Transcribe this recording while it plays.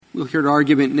We'll hear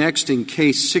argument next in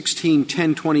Case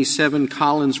 16-1027,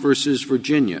 Collins v.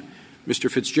 Virginia.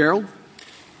 Mr. Fitzgerald.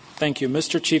 Thank you.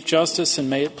 Mr. Chief Justice, and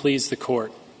may it please the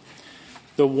Court.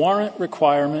 The warrant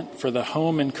requirement for the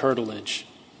home and curtilage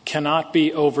cannot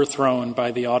be overthrown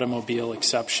by the automobile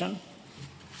exception.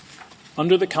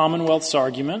 Under the Commonwealth's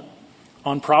argument,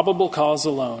 on probable cause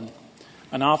alone,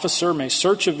 an officer may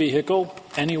search a vehicle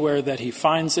anywhere that he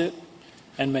finds it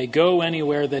and may go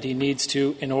anywhere that he needs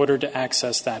to in order to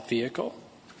access that vehicle.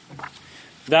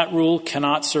 That rule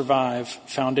cannot survive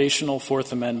foundational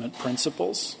Fourth Amendment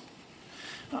principles.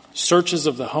 Searches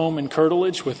of the home and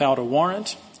curtilage without a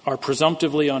warrant are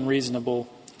presumptively unreasonable,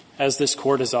 as this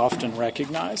Court has often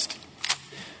recognized.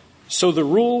 So the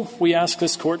rule we ask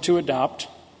this Court to adopt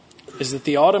is that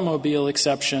the automobile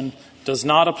exception does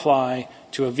not apply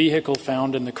to a vehicle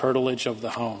found in the curtilage of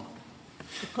the home.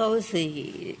 Suppose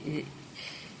the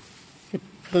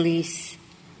police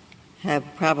have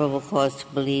probable cause to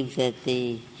believe that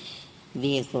the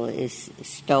vehicle is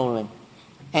stolen,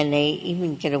 and they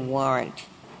even get a warrant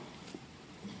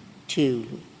to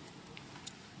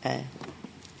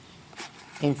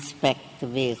inspect the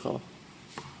vehicle.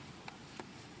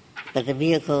 But the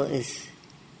vehicle is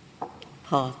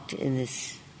parked in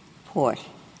this port.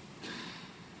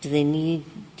 Do they need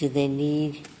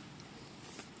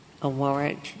a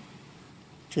warrant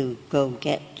to go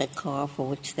get the car for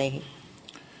which they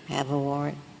have a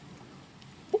warrant?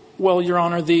 Well, Your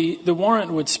Honor, the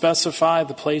warrant would specify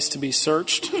the place to be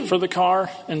searched for the car.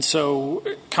 And so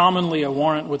commonly a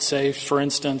warrant would say, for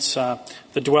instance,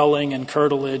 the dwelling and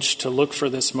curtilage to look for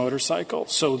this motorcycle.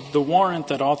 So the warrant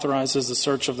that authorizes the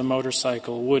search of the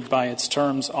motorcycle would, by its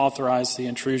terms, authorize the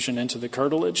intrusion into the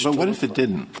curtilage. But what if it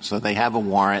didn't? So they have a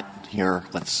warrant here,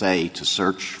 let's say, to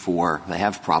search for, they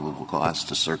have probable cause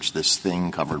to search this thing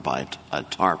covered by a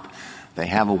tarp. They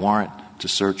have a warrant to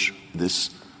search this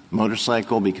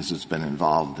motorcycle because it's been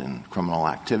involved in criminal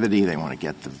activity. They want to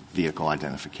get the vehicle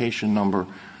identification number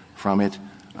from it,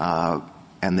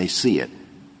 and they see it.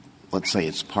 Let's say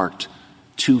it's parked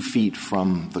 2 feet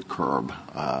from the curb,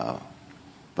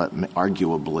 but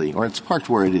arguably, or it's parked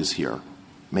where it is here,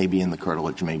 maybe in the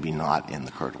curtilage, maybe not in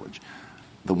the curtilage.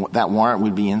 That warrant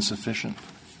would be insufficient?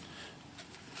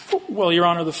 Well, Your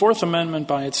Honor, the Fourth Amendment,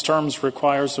 by its terms,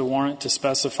 requires a warrant to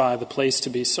specify the place to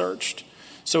be searched.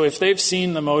 So if they've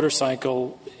seen the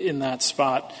motorcycle in that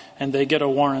spot and they get a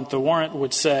warrant, the warrant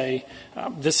would say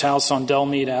this house on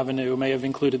Delmead Avenue may have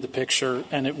included the picture,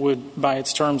 and it would, by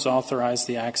its terms, authorize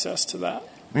the access to that.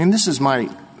 I mean, this is my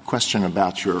question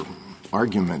about your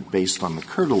argument based on the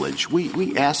curtilage.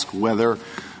 We ask whether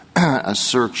a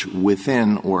search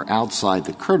within or outside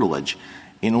the curtilage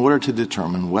in order to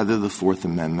determine whether the Fourth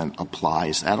Amendment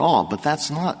applies at all. But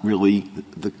that's not really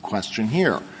the question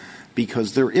here,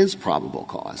 because there is probable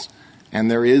cause, and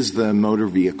there is the motor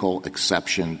vehicle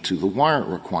exception to the warrant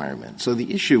requirement. So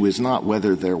the issue is not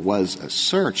whether there was a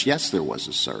search. Yes, there was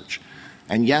a search.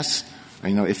 And yes,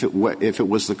 if it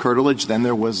was the curtilage, then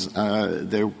there was an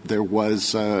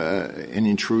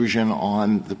intrusion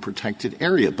on the protected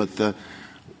area. But the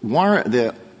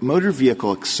motor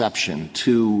vehicle exception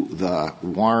to the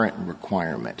warrant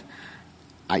requirement,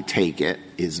 I take it,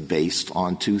 is based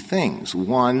on 2 things.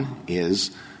 One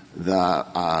is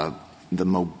the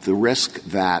risk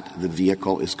that the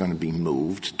vehicle is going to be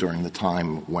moved during the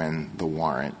time when the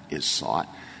warrant is sought.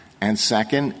 And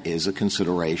second is a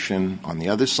consideration on the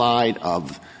other side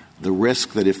of the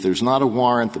risk that if there's not a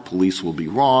warrant, the police will be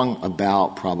wrong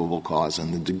about probable cause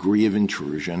and the degree of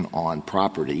intrusion on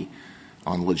property,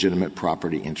 on legitimate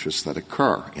property interests that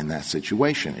occur in that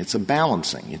situation. It's a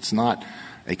balancing. It's not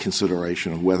a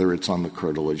consideration of whether it's on the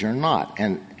curtilage or not.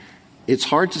 And it's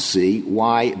hard to see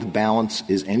why the balance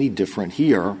is any different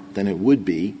here than it would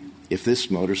be if this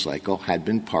motorcycle had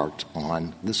been parked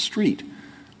on the street.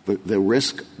 The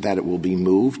risk that it will be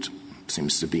moved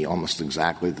seems to be almost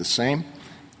exactly the same.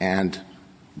 And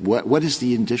what is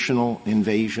the additional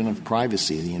invasion of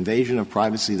privacy? The invasion of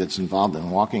privacy that's involved in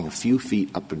walking a few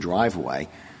feet up a driveway,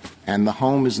 and the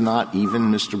home is not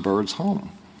even Mr. Byrd's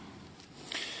home.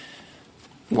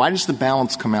 Why does the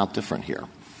balance come out different here?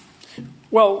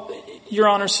 Well, Your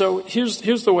Honor, so here's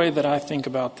the way that I think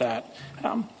about that.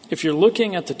 If you're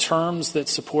looking at the terms that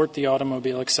support the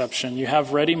automobile exception, you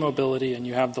have ready mobility and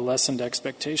you have the lessened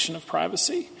expectation of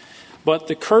privacy. But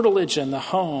the curtilage and the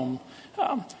home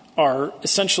are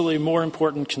essentially more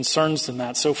important concerns than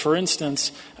that. So, for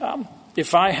instance,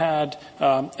 if I had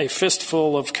a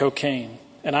fistful of cocaine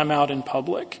and I'm out in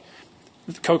public,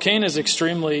 cocaine is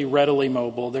extremely readily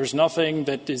mobile. There's nothing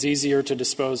that is easier to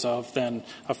dispose of than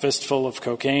a fistful of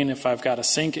cocaine. If I've got a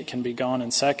sink, it can be gone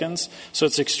in seconds. So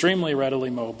it's extremely readily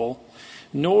mobile.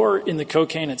 nor in the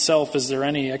cocaine itself is there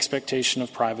any expectation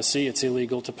of privacy. It's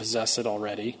illegal to possess it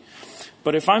already.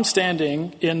 But if I'm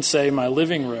standing in, say, my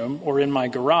living room or in my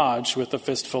garage with a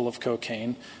fistful of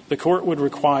cocaine, the court would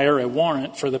require a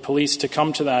warrant for the police to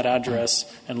come to that address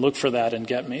and look for that and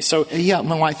get me. So,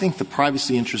 I think the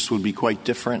privacy interest would be quite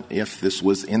different if this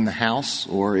was in the house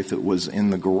or if it was in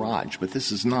the garage. But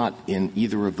this is not in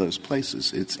either of those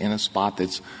places. It's in a spot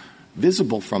that's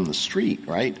visible from the street,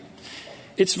 right?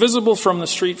 It's visible from the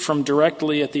street from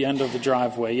directly at the end of the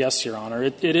driveway, yes, Your Honor.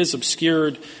 It is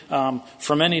obscured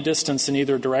from any distance in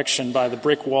either direction by the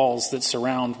brick walls that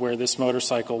surround where this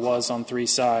motorcycle was on three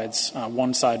sides,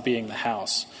 one side being the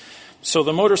house. So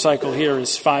the motorcycle here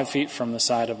is 5 feet from the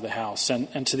side of the house.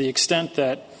 And to the extent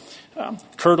that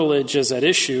curtilage is at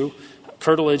issue,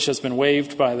 curtilage has been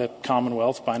waived by the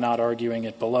Commonwealth by not arguing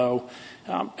it below.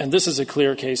 And this is a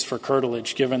clear case for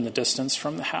curtilage given the distance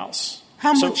from the house.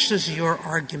 How much does your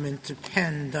argument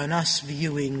depend on us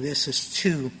viewing this as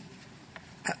two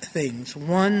things?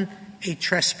 One, a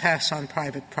trespass on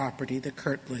private property, the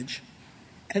curtilage,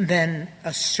 and then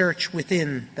a search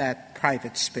within that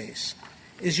private space.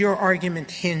 Is your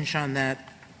argument hinge on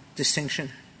that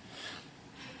distinction?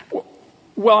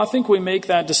 Well, I think we make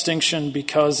that distinction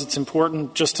because it's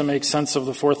important just to make sense of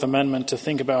the Fourth Amendment to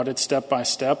think about it step by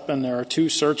step, and there are two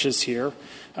searches here.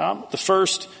 The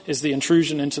first is the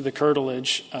intrusion into the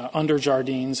curtilage under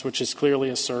Jardines, which is clearly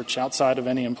a search outside of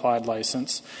any implied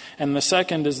license. And the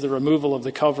second is the removal of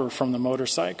the cover from the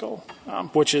motorcycle,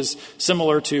 which is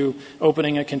similar to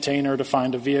opening a container to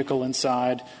find a vehicle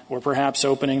inside, or perhaps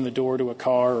opening the door to a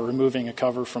car or removing a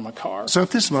cover from a car. So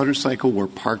if this motorcycle were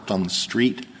parked on the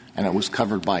street and it was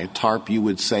covered by a tarp, you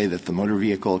would say that the motor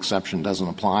vehicle exception doesn't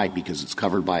apply because it's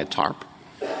covered by a tarp?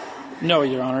 No,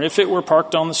 Your Honor. If it were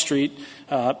parked on the street,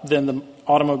 then the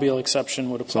automobile exception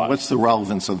would apply. So what's the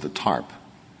relevance of the tarp?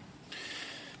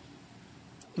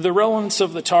 The relevance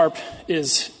of the tarp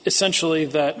is essentially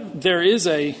that there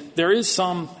is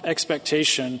some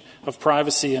expectation of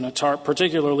privacy in a tarp,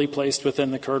 particularly placed within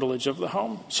the curtilage of the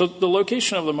home. So the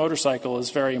location of the motorcycle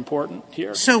is very important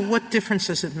here. So what difference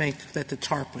does it make that the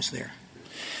tarp was there?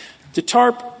 The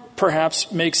tarp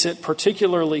perhaps makes it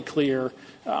particularly clear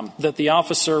that the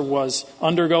officer was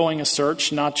undergoing a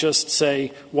search, not just,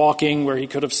 say, walking where he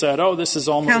could have said, oh, this is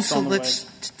almost Counsel, on the way.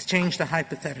 let's change the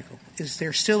hypothetical. Is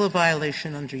there still a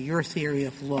violation under your theory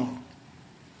of law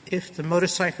if the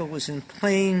motorcycle was in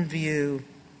plain view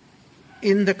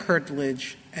in the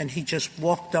curtilage and he just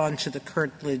walked onto the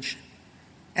curtilage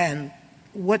and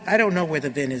I don't know where the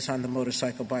VIN is on the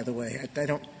motorcycle, by the way. I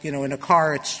don't, in a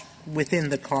car it's within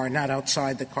the car, not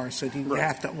outside the car, so you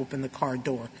have to open the car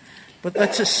door. But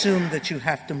let's assume that you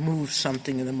have to move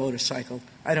something in the motorcycle.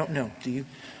 I don't know. Do you?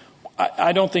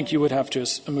 I don't think you would have to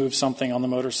move something on the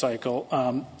motorcycle.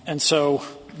 And so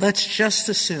let's just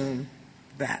assume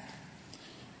that.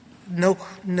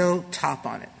 No top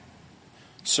on it.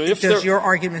 So if does your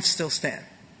argument still stand?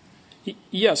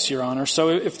 Yes, Your Honor. So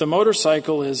if the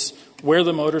motorcycle is where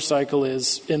the motorcycle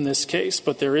is in this case,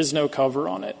 but there is no cover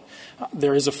on it,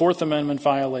 there is a Fourth Amendment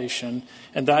violation,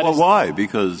 and that is... Well, why?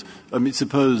 Because,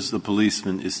 suppose the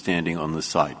policeman is standing on the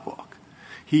sidewalk.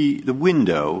 The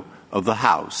window of the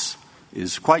house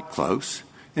is quite close,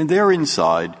 and there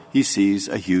inside he sees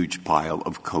a huge pile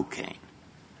of cocaine.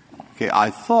 Okay,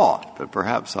 I thought, but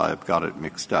perhaps I've got it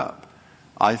mixed up,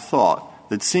 I thought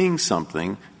that seeing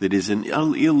something that is an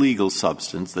illegal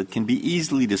substance that can be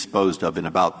easily disposed of in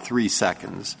about 3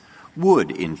 seconds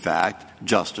would, in fact,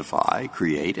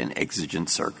 create an exigent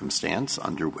circumstance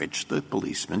under which the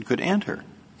policeman could enter.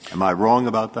 Am I wrong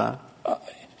about that?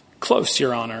 Close,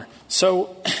 Your Honor.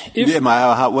 So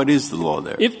what is the law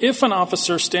there? If an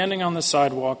officer standing on the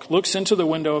sidewalk looks into the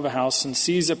window of a house and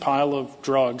sees a pile of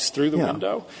drugs through the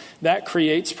window, that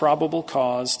creates probable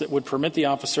cause that would permit the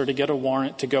officer to get a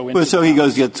warrant to go into the so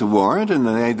house. Gets a warrant, and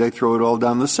then they throw it all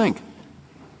down the sink.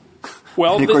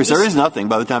 Well, and of course, there is nothing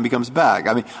by the time he comes back.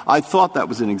 I thought that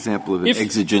was an example of an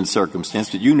exigent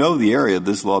circumstance, but you know the area of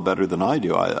this law better than I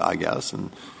do, I guess, and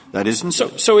that isn't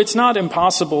so it's not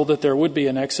impossible that there would be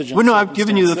an exigent Well, no, circumstance I've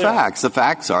given you the there. facts. The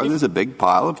facts are there's a big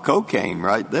pile of cocaine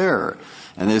right there,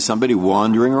 and there's somebody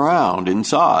wandering around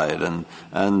inside, and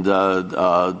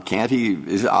can't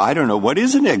he? I don't know. What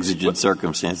is an exigent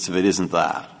circumstance if it isn't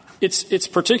that? It's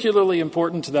particularly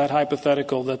important to that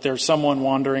hypothetical that there's someone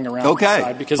wandering around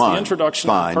inside because the introduction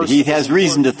of the person he has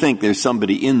reason to think there's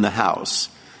somebody in the house.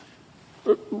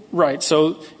 Right.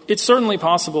 So it's certainly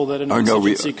possible that an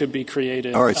exigency could be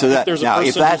created. All right. So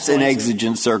if that's an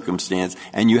exigent circumstance,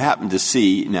 and you happen to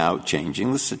see, now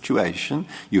changing the situation,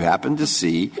 you happen to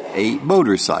see a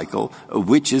motorcycle,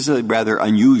 which is a rather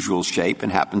unusual shape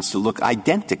and happens to look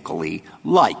identically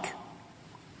like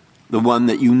the one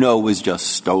that you know was just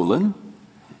stolen.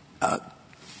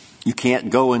 You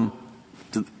can't go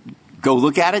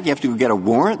look at it. You have to go get a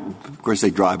warrant. Of course,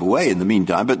 they drive away in the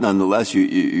meantime, but nonetheless,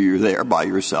 you're there by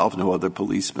yourself, no other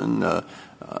policeman.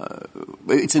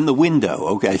 It's in the window,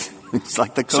 okay? It's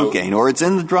like the cocaine, or it's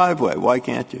in the driveway. Why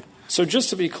can't you? So just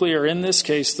to be clear, in this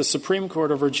case, the Supreme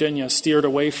Court of Virginia steered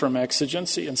away from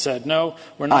exigency and said, no,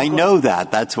 we're not. I know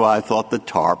that. That's why I thought the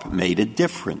TARP made a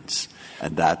difference.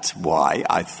 And that's why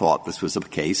I thought this was a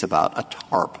case about a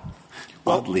TARP.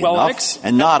 Oddly enough,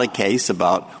 and not a case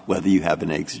about whether you have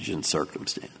an exigent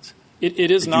circumstance.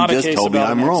 It is not a case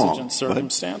about an exigent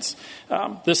circumstance.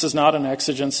 This is not an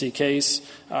exigency case,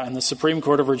 and the Supreme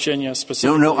Court of Virginia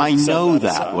specifically No, I know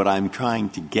that. What I'm trying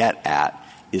to get at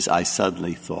is I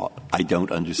suddenly thought, I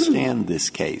don't understand this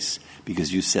case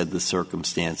because you said the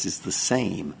circumstance is the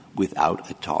same without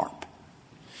a TARP.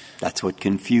 That's what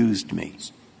confused me.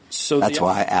 That's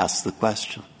why I asked the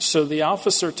question. So the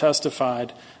officer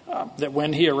testified that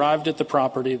when he arrived at the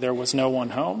property, there was no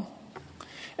one home.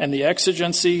 And the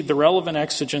exigency, the relevant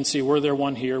exigency, were there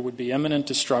one here, would be imminent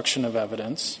destruction of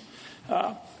evidence.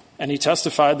 And he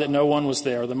testified that no one was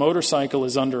there. The motorcycle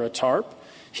is under a tarp.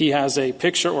 He has a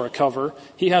picture or a cover.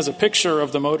 He has a picture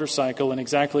of the motorcycle in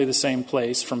exactly the same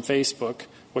place from Facebook,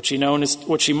 which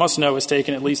he must know is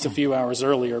taken at least a few hours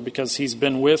earlier because he's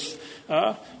been with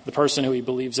the person who he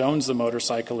believes owns the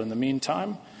motorcycle in the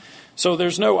meantime. So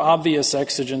there's no obvious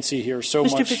exigency here.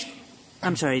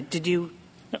 I'm sorry, did you?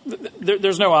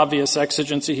 There's no obvious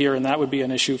exigency here, and that would be an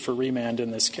issue for remand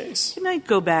in this case. Can I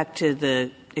go back to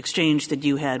the exchange that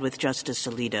you had with Justice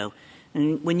Alito?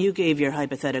 And when you gave your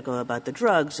hypothetical about the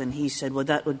drugs, and he said, well,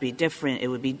 that would be different.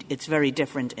 It's very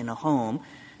different in a home.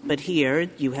 But here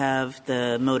you have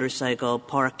the motorcycle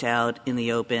parked out in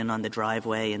the open on the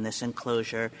driveway in this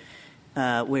enclosure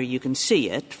where you can see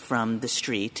it from the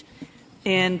street.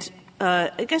 And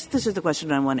I guess this is the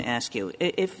question I want to ask you.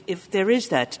 If there is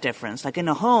that difference, like in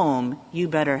a home, you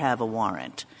better have a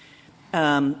warrant.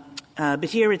 But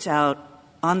here it's out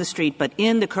on the street, but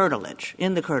in the curtilage,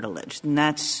 and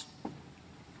that's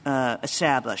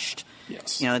established.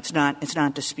 Yes. You know, it's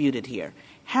not disputed here.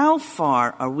 How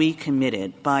far are we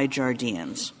committed by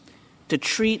Jardines to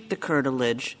treat the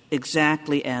curtilage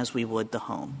exactly as we would the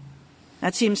home?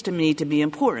 That seems to me to be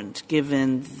important,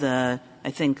 given the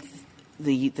things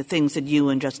that you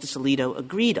and Justice Alito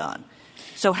agreed on.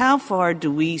 So how far do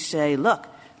we say, look,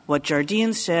 what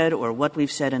Jardines said or what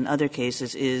we've said in other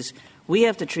cases is we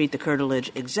have to treat the curtilage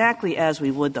exactly as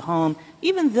we would the home,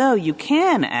 even though you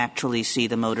can actually see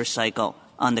the motorcycle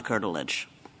on the curtilage?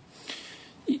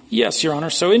 Yes, Your Honor.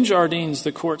 So in Jardines,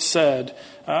 the court said,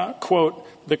 quote,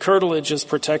 the curtilage is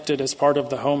protected as part of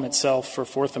the home itself for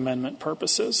Fourth Amendment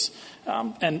purposes.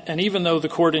 And even though the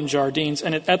court in Jardines,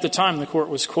 and at the time the court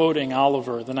was quoting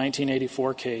Oliver, the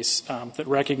 1984 case that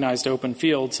recognized open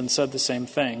fields and said the same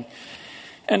thing.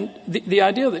 And the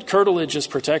idea that curtilage is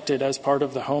protected as part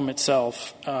of the home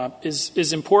itself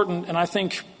is important, and I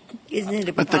think... Isn't it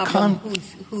a problem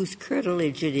whose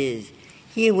curtilage it is?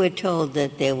 Here we're told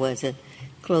that there was a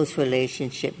close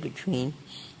relationship between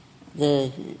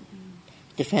the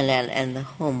defendant and the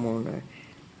homeowner.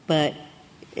 But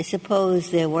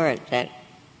suppose there weren't that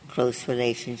close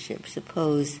relationship.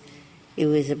 Suppose it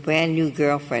was a brand-new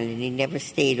girlfriend and he never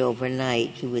stayed overnight.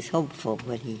 He was hopeful,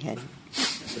 but he hadn't.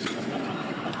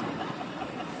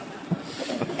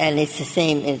 And it's the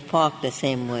same, it's parked the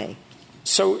same way.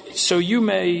 So you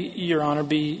may, Your Honor,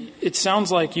 it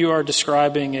sounds like you are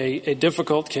describing a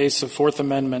difficult case of Fourth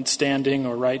Amendment standing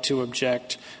or right to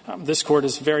object. This court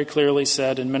has very clearly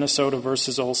said in Minnesota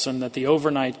versus Olson that the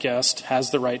overnight guest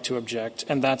has the right to object,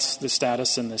 and that's the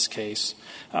status in this case.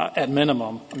 At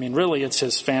minimum, I mean, really it's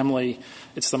his family,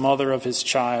 it's the mother of his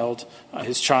child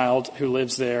who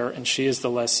lives there, and she is the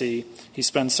lessee. He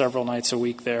spends several nights a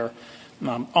week there.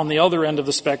 On the other end of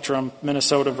the spectrum,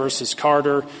 Minnesota versus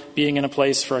Carter, being in a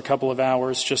place for a couple of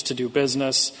hours just to do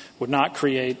business would not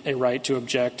create a right to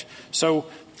object. So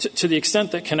to the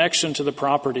extent that connection to the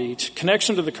property,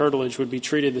 connection to the curtilage would be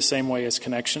treated the same way as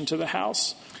connection to the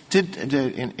house.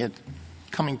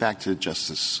 Coming back to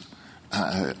Justice,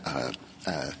 to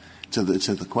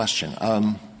the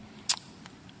question,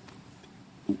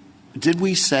 did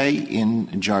we say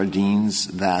in Jardines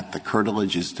that the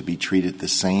curtilage is to be treated the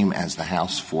same as the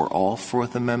house for all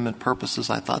Fourth Amendment purposes?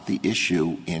 I thought the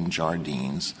issue in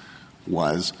Jardines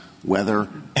was whether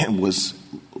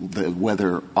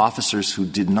officers who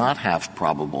did not have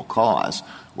probable cause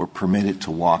were permitted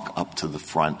to walk up to the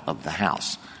front of the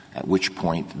house, at which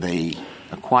point they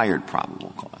acquired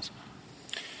probable cause.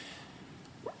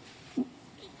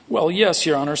 Well, yes,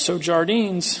 Your Honor. So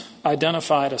Jardines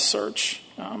identified a search,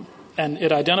 and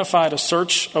it identified a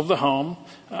search of the home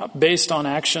based on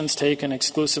actions taken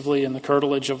exclusively in the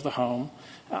curtilage of the home.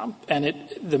 And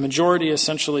the majority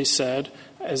essentially said,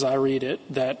 as I read it,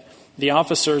 that the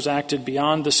officers acted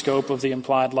beyond the scope of the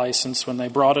implied license when they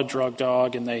brought a drug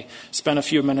dog and they spent a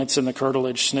few minutes in the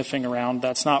curtilage sniffing around.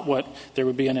 That's not what there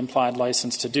would be an implied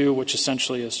license to do, which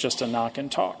essentially is just a knock and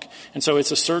talk. And so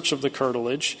it's a search of the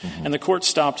curtilage, and the court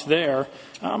stopped there.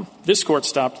 This court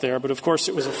stopped there, but of course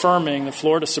it was affirming the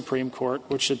Florida Supreme Court,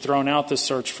 which had thrown out this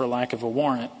search for lack of a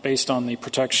warrant based on the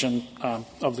protection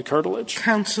of the curtilage.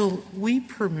 Counsel, we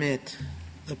permit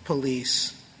the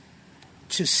police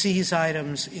to seize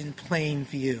items in plain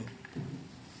view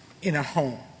in a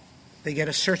home. They get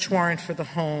a search warrant for the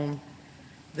home.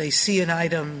 They see an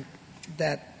item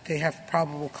that they have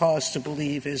probable cause to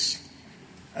believe is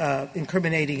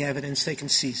incriminating evidence. They can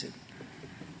seize it.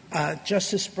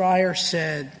 Justice Breyer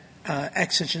said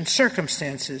exigent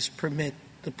circumstances permit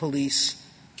the police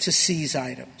to seize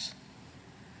items.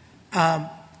 I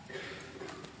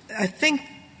think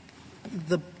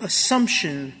the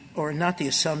assumption, or not the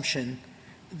assumption,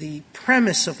 the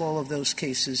premise of all of those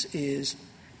cases is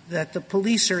that the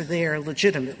police are there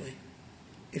legitimately.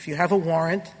 If you have a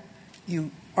warrant,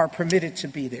 you are permitted to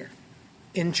be there.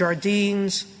 In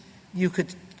Jardines, you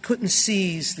couldn't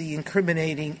seize the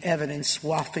incriminating evidence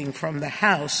wafting from the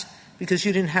house because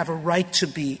you didn't have a right to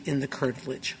be in the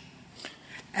curtilage.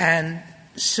 And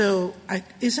so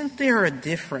isn't there a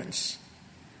difference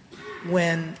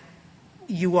when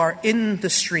you are in the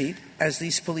street, as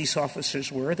these police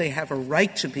officers were? They have a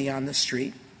right to be on the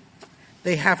street.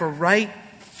 They have a right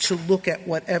to look at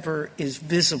whatever is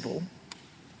visible,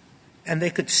 and they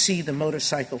could see the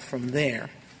motorcycle from there.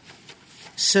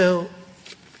 So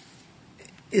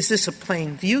is this a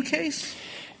plain view case?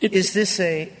 Is this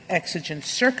a exigent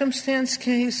circumstance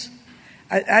case?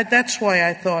 That's why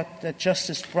I thought that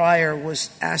Justice Breyer was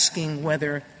asking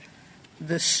whether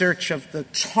the search of the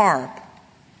tarp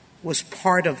was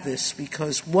part of this,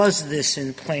 because was this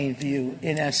in plain view,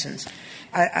 in essence?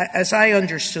 As I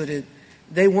understood it,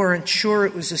 they weren't sure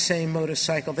it was the same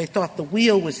motorcycle. They thought the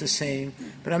wheel was the same,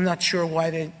 but I'm not sure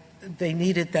why they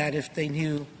needed that if they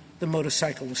knew the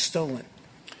motorcycle was stolen.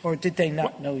 Or did they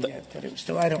not know yet that it was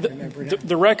stolen? I don't remember now.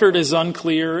 The record is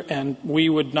unclear, and we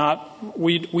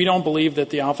don't believe that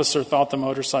the officer thought the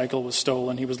motorcycle was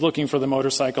stolen. He was looking for the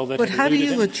motorcycle that But how do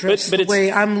you address the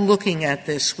way I'm looking at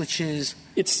this, which is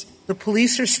the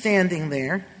police are standing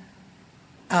there.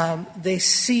 They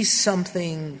see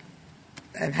something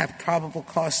and have probable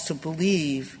cause to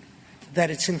believe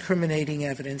that it's incriminating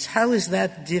evidence. How is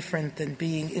that different than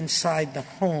being inside the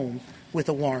home with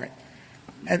a warrant?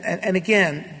 And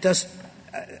again,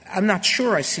 I'm not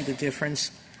sure I see the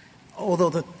difference, although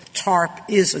the tarp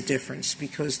is a difference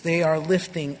because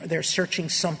they're searching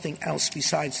something else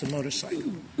besides the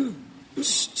motorcycle.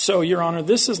 So, Your Honor,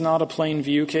 this is not a plain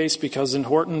view case because in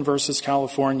Horton versus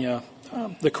California,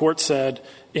 the court said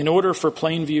in order for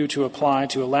plain view to apply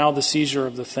to allow the seizure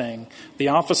of the thing, the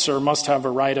officer must have a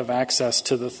right of access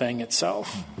to the thing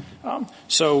itself.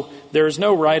 So there is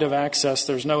no right of access,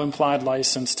 there's no implied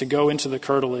license to go into the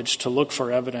curtilage to look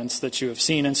for evidence that you have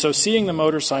seen. And so seeing the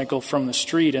motorcycle from the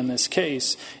street in this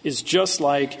case is just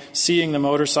like seeing the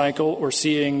motorcycle or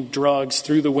seeing drugs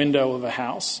through the window of a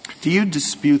house. Do you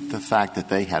dispute the fact that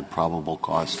they had probable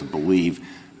cause to believe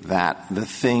that the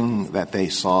thing that they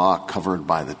saw covered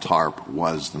by the tarp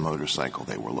was the motorcycle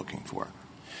they were looking for?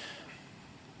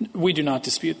 We do not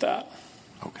dispute that.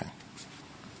 Okay.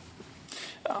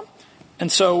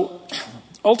 And so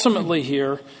ultimately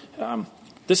here,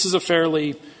 this is a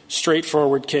fairly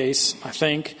straightforward case, I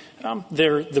think.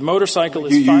 The motorcycle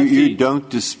is 5 feet. You don't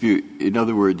dispute. In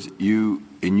other words,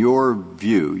 in your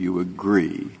view, you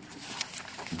agree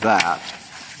that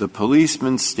the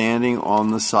policeman standing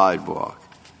on the sidewalk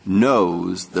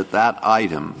knows that that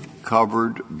item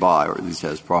covered by, or at least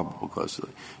has probable cause,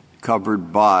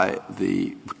 covered by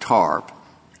the tarp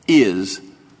is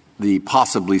the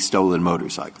possibly stolen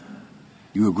motorcycle.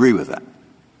 You agree with that?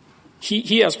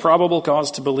 He has probable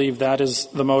cause to believe that is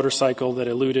the motorcycle that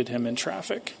eluded him in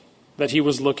traffic, that he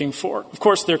was looking for. Of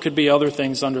course, there could be other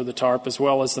things under the tarp as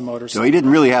well as the motorcycle. So he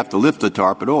didn't really have to lift the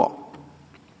tarp at all.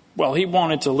 Well, he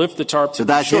wanted to lift the tarp. So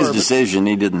that's his decision.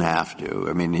 He didn't have to.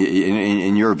 I mean,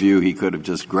 in your view, he could have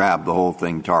just grabbed the whole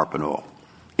thing, tarp and all,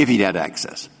 if he'd had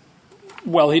access.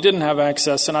 Well, he didn't have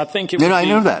access, and I think it would No, be... I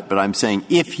know that, but I'm saying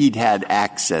if he'd had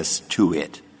access to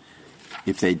it,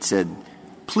 if they'd said,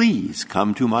 please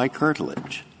come to my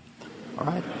curtilage. All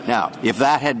right. Now, if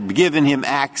that had given him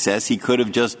access, he could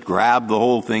have just grabbed the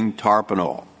whole thing, tarp and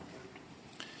all.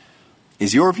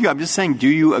 Is your view? I'm just saying, do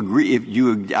you agree?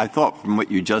 I thought from what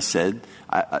you just said,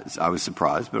 I was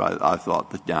surprised, but I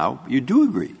thought that now you do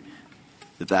agree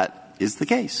that that is the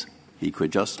case. He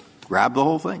could just grab the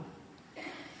whole thing.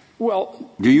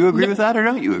 Well, do you agree with that or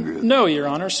don't you agree with that? No, Your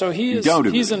Honor. So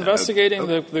he's investigating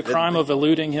the crime of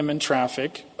eluding him in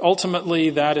traffic.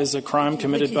 Ultimately, that is a crime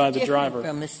committed by the driver.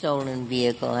 From a stolen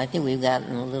vehicle. I think we've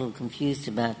gotten a little confused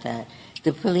about that.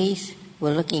 The police were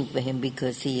looking for him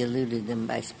because he eluded them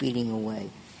by speeding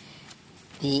away.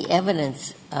 The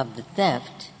evidence of the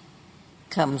theft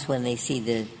comes when they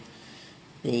see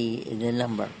the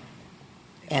number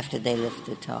after they lift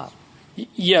the top.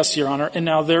 Yes, Your Honor. And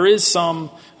now there is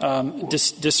some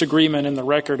disagreement in the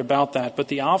record about that, but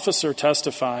the officer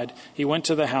testified he went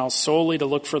to the house solely to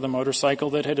look for the motorcycle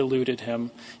that had eluded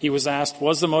him. He was asked,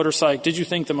 did you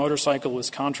think the motorcycle was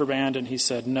contraband? And he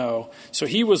said no. So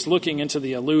he was looking into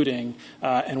the eluding,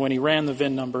 and when he ran the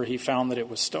VIN number, he found that it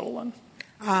was stolen.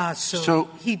 So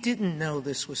he didn't know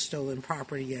this was stolen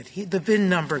property yet. The VIN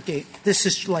number this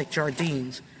is like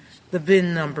Jardine's, the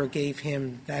VIN number gave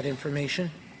him that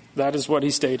information? That is what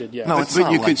he stated, yes. No,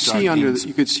 but you could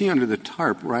see under the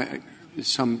tarp, right,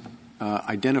 some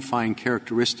identifying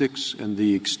characteristics and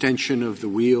the extension of the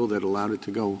wheel that allowed it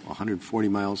to go 140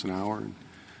 miles an hour,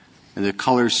 and the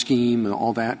color scheme and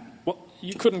all that. Well,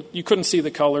 you couldn't see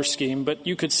the color scheme, but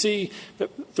you could see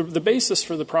that the basis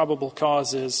for the probable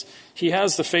cause is he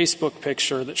has the Facebook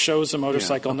picture that shows a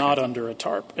motorcycle not under a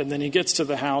tarp, and then he gets to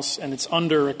the house and it's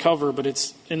under a cover, but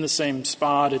it's in the same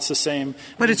spot. It's the same.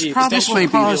 But it's probable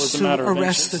cause to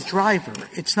arrest the driver.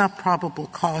 It's not probable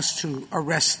cause to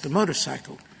arrest the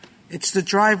motorcycle. It's the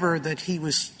driver that he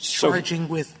was charging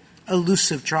with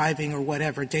elusive driving or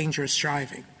whatever, dangerous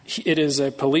driving. It is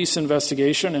a police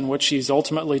investigation in which he's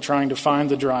ultimately trying to find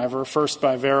the driver, first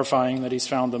by verifying that he's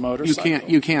found the motorcycle.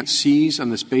 You can't seize, on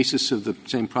this basis of the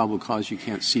same probable cause, you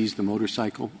can't seize the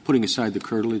motorcycle, putting aside the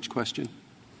curtilage question?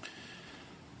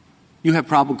 You have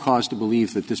probable cause to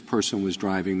believe that this person was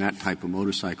driving that type of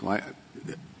motorcycle.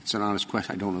 It's an honest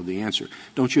question. I don't know the answer.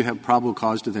 Don't you have probable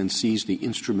cause to then seize the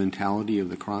instrumentality of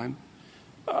the crime?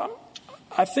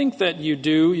 I think that you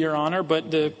do, Your Honor,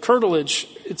 but the curtilage,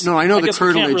 I know the guess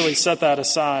curtilage. We can't really set that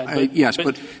aside.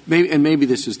 But maybe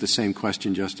this is the same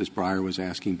question Justice Breyer was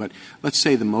asking, but let's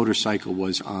say the motorcycle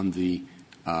was on the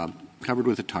covered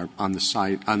with a tarp on the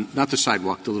side, not the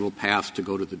sidewalk, the little path to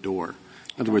go to the door.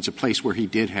 In other words, a place where he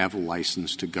did have a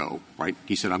license to go, right?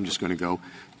 He said, I'm just going to go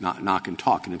knock and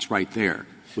talk, and it's right there.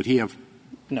 Would he have?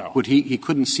 No. He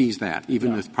couldn't seize that,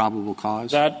 even with probable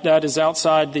cause? That is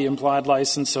outside the implied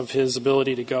license of his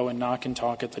ability to go and knock and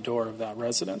talk at the door of that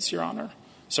residence, Your Honor.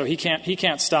 So he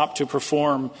can't stop to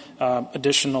perform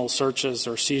additional searches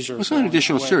or seizures. Well, it's not an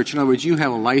additional search. In other words, you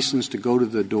have a license to go to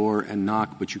the door and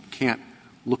knock, but you can't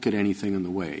look at anything in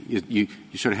the way. You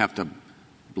sort of have to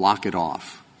block it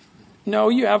off. No,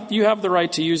 you have the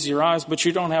right to use your eyes, but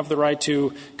you don't have the right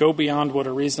to go beyond what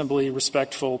a reasonably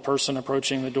respectful person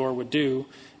approaching the door would do,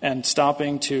 and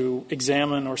stopping to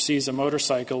examine or seize a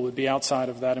motorcycle would be outside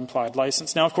of that implied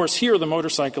license. Now, of course, here the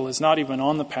motorcycle is not even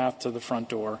on the path to the front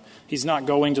door. He's not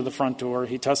going to the front door.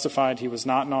 He testified he was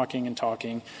not knocking and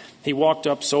talking. He walked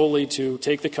up solely to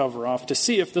take the cover off to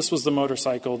see if this was the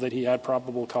motorcycle that he had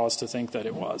probable cause to think that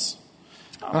it was.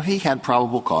 Well, he had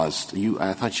probable cause.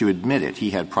 I thought you admitted he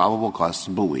had probable cause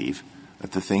to believe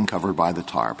that the thing covered by the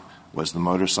tarp was the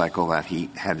motorcycle that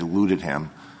he had eluded him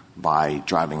by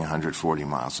driving 140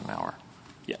 miles an hour.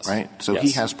 Yes. Right? So yes.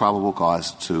 He has probable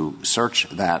cause to search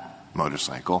that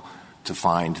motorcycle to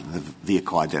find the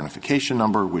vehicle identification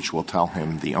number, which will tell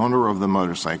him the owner of the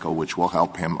motorcycle, which will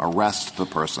help him arrest the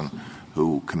person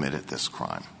who committed this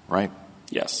crime. Right?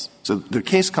 Yes. So the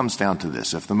case comes down to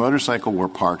this. If the motorcycle were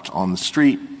parked on the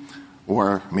street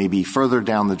or maybe further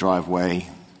down the driveway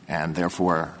and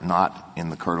therefore not in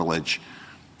the curtilage,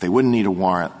 they wouldn't need a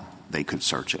warrant. They could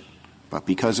search it. But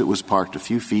because it was parked a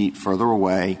few feet further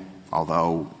away,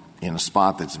 although in a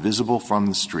spot that's visible from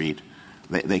the street,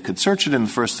 they could search it in the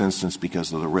first instance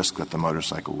because of the risk that the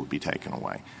motorcycle would be taken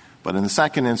away. But in the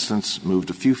second instance, moved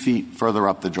a few feet further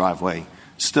up the driveway,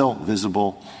 still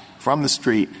visible from the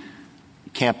street,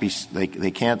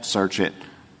 they can't search it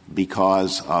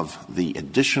because of the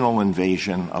additional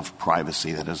invasion of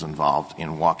privacy that is involved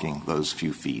in walking those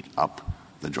few feet up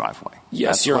the driveway.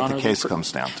 Yes, That's Your what Honor. the case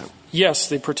comes down to. Yes,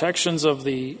 the protections of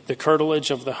the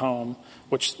curtilage of the home,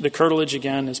 which the curtilage,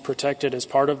 again, is protected as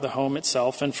part of the home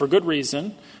itself, and for good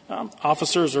reason.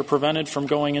 Officers are prevented from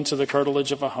going into the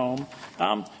curtilage of a home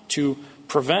to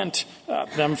prevent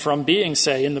them from being,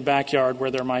 say, in the backyard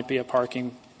where there might be a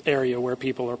parking area where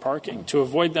people are parking, to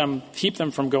avoid them, keep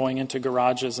them from going into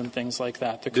garages and things like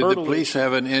that. Did the police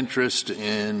have an interest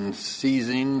in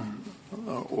seizing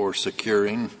or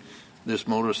securing this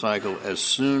motorcycle as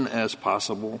soon as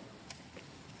possible?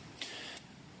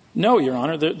 No, Your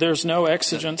Honor. There's no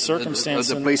exigent circumstance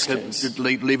the in police this case.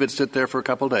 could leave it sit there for a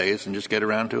couple of days and just get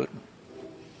around to it?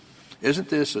 Isn't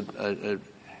this a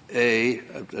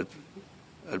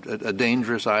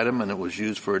dangerous item, and it was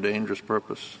used for a dangerous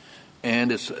purpose?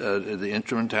 And it's the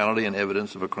instrumentality and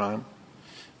evidence of a crime?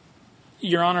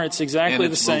 Your Honor, it's exactly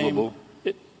the same. Movable.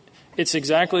 It's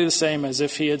exactly the same as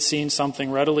if he had seen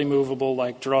something readily movable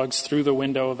like drugs through the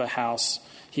window of a house.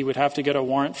 He would have to get a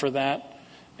warrant for that,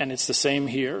 and it's the same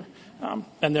here.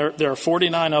 And there are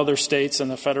 49 other states and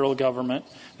the federal government.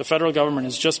 The federal government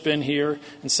has just been here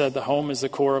and said the home is the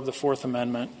core of the Fourth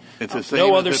Amendment. It's the same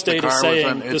no as other if state the car is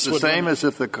saying was this It's would the same limit. as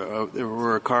if there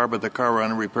were a car, but the car were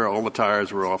under repair. All the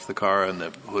tires were off the car, and the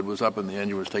hood was up, and the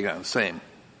engine was taken out. Same.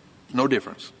 No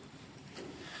difference.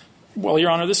 Well,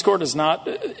 Your Honor, this court is not,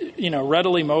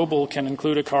 readily mobile can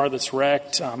include a car that's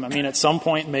wrecked. At some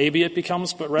point maybe it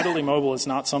becomes, but readily mobile is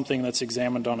not something that's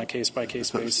examined on a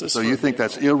case-by-case basis. So you think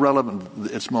that's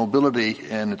irrelevant? Its mobility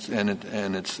and its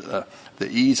the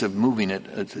ease of moving it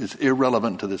is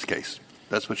irrelevant to this case.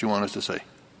 That's what you want us to say.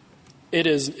 It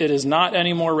is not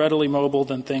any more readily mobile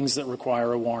than things that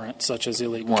require a warrant, such as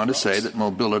illegal You want drugs. to say that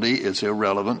mobility is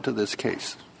irrelevant to this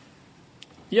case?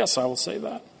 Yes, I will say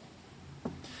that.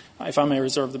 If I may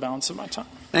reserve the balance of my time.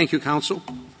 Thank you, counsel.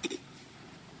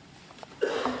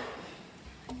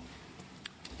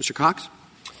 Mr. Cox?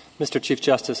 Mr. Chief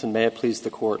Justice, and may it please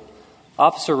the Court,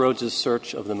 Officer Rhodes'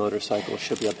 search of the motorcycle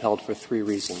should be upheld for three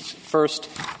reasons. First,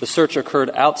 the search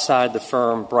occurred outside the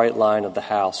firm, bright line of the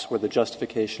house, where the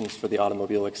justifications for the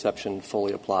automobile exception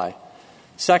fully apply.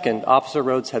 Second, Officer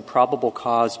Rhodes had probable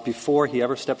cause before he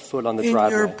ever stepped foot on the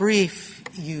driveway. In your brief,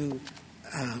 you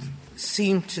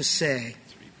seem to say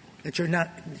that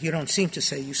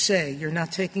you say you're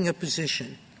not taking a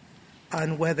position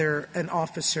on whether an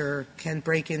officer can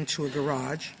break into a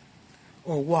garage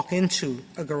or walk into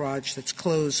a garage that's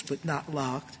closed but not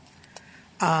locked.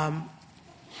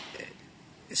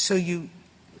 So you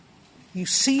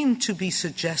seem to be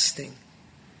suggesting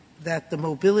that the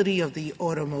mobility of the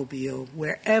automobile,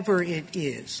 wherever it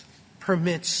is,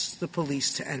 permits the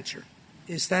police to enter.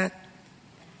 Is that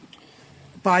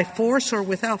by force or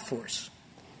without force?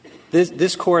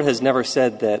 This Court has never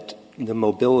said that the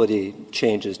mobility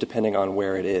changes depending on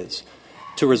where it is.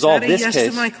 To resolve this case, is that a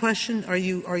yes to my question? Are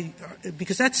you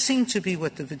because that seemed to be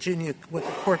what the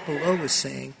court below was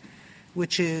saying,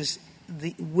 which is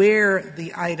where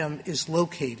the item is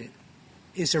located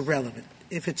is irrelevant.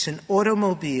 If it's an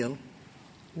automobile,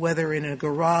 whether in a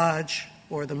garage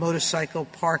or the motorcycle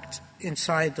parked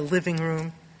inside the living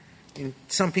room, and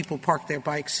some people park their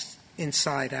bikes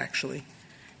inside actually,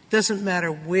 doesn't matter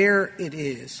where it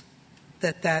is,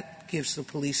 that gives the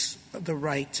police the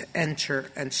right to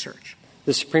enter and search.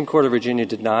 The Supreme Court of Virginia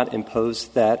did not impose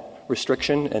that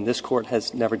restriction, and this Court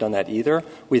has never done that either.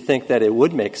 We think that it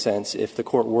would make sense if the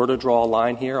Court were to draw a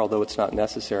line here, although it's not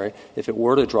necessary. If it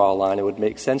were to draw a line, it would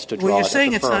make sense to draw it. Well, you're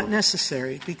saying at the it's firm. not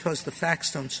necessary because the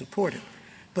facts don't support it.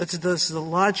 But does the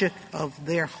logic of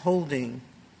their holding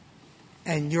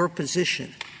and your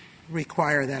position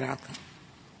require that outcome?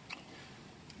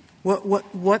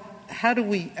 How do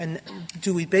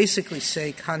we basically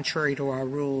say, contrary to our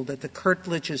rule, that the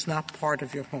curtilage is not part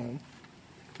of your home?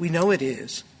 We know it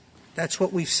is. That's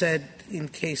what we've said in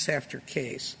case after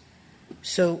case.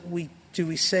 So do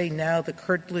we say now the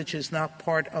curtilage is not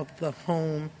part of the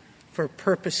home for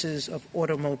purposes of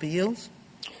automobiles?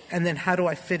 And then how do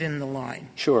I fit in the line?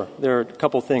 Sure. There are a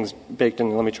couple things baked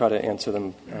in. Let me try to answer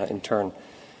them in turn.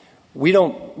 We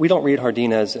don't read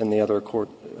Hardinez and the other court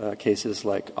cases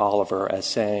like Oliver as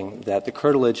saying that the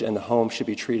curtilage and the home should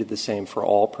be treated the same for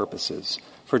all purposes.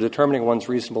 For determining one's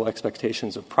reasonable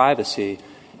expectations of privacy,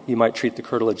 you might treat the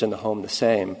curtilage and the home the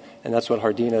same, and that's what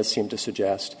Hardinez seemed to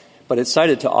suggest. But it's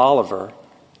cited to Oliver,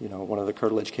 one of the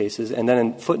curtilage cases, and then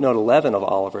in footnote 11 of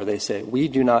Oliver they say, we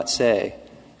do not say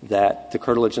that the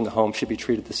curtilage and the home should be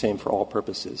treated the same for all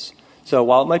purposes. So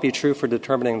while it might be true for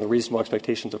determining the reasonable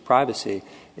expectations of privacy,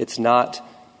 it's not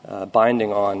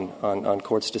binding on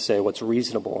courts to say what's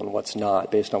reasonable and what's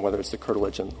not based on whether it's the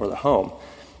curtilage or the home.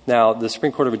 Now, the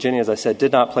Supreme Court of Virginia, as I said,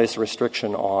 did not place a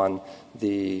restriction on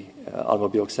the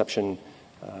automobile exception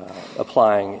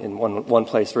applying in one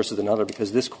place versus another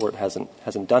because this court hasn't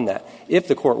done that. If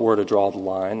the court were to draw the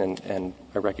line, and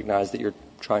I recognize that you're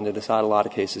trying to decide a lot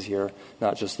of cases here,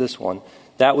 not just this one,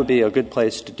 that would be a good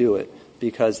place to do it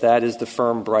because that is the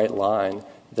firm, bright line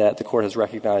that the court has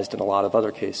recognized in a lot of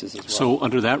other cases as well. So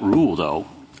under that rule, though,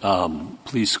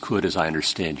 police could, as I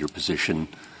understand your position,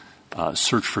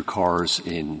 search for cars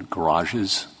in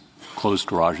garages, closed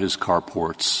garages,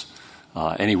 carports,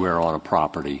 anywhere on a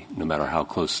property, no matter how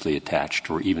closely attached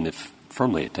or even if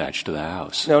firmly attached to the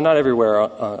house. No, not everywhere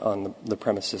on the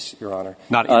premises, Your Honor.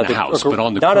 Not in the house, but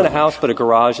on the Not curtilage. in a house, but a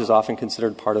garage is often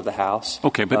considered part of the house.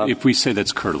 Okay, but if we say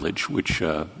that's curtilage, which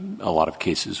a lot of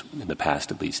cases in the past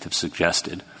at least have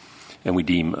suggested, and we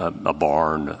deem a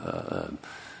barn,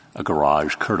 a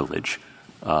garage curtilage,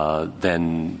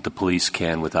 then the police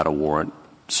can, without a warrant,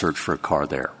 search for a car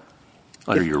there.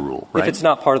 Under your rule, right? If it's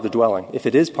not part of the dwelling. If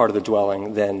it is part of the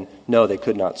dwelling, then no, they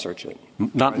could not search it.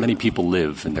 Not many people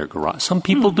live in their garage. Some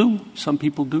people do. Some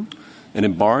people do. And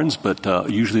in barns, but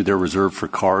usually they're reserved for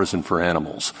cars and for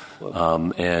animals.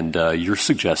 And you're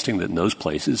suggesting that in those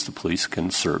places the police can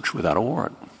search without a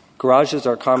warrant. Garages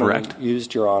are commonly Correct.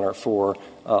 used, Your Honor, for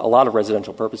a lot of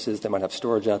residential purposes. They might have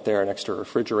storage out there, an extra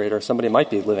refrigerator. Somebody might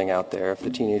be living out there. If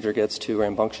the teenager gets too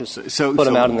rambunctious, put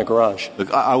them out in the garage.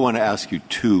 Look, I want to ask you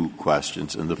two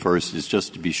questions, and the first is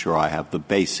just to be sure I have the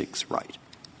basics right.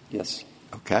 Yes.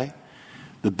 Okay?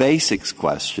 The basics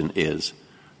question is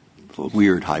a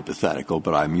weird hypothetical,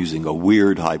 but I'm using a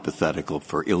weird hypothetical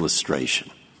for illustration.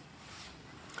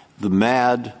 The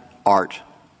mad art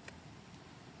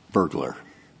burglar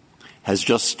has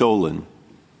just stolen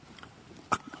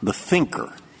the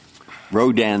Thinker,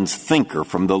 Rodin's Thinker,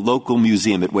 from the local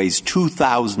museum. It weighs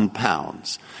 2,000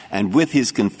 pounds. And with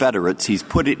his confederates, he's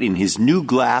put it in his new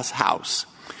glass house.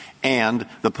 And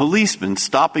the policeman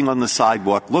stopping on the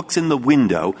sidewalk looks in the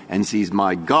window and sees,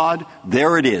 my God,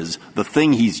 there it is, the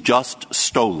thing he's just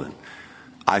stolen.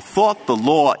 I thought the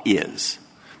law is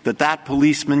that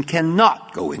policeman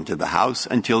cannot go into the house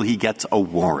until he gets a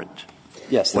warrant.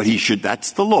 Yes. What he should,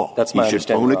 that's the law. That's my he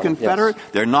should understanding, own a Your Honor. Confederate.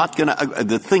 Yes. They're not going to,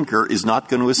 the Thinker is not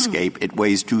going to escape. It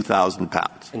weighs 2,000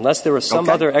 pounds. Unless there was some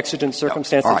Okay. other exigent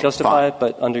circumstance All to right, justify fine. it,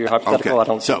 but under your hypothetical, I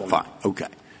don't see them. Fine. Okay.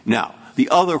 Now, the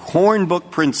other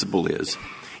Hornbook principle is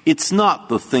it's not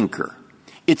the Thinker.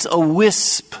 It's a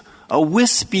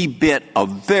wispy bit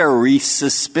of very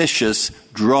suspicious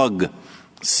drug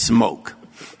smoke.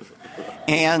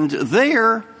 And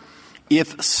there,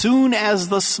 if soon as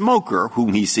the smoker,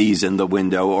 whom he sees in the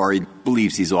window or he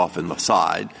believes he's off in the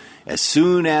side, as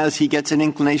soon as he gets an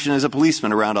inclination as a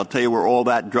policeman around, I'll tell you where all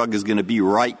that drug is going to be,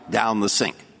 right down the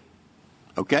sink.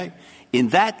 Okay? In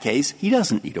that case, he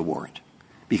doesn't need a warrant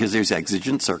because there's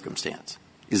exigent circumstance.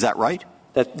 Is that right?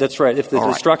 That's right. If the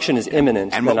destruction is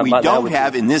imminent. And what we don't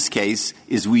have in this case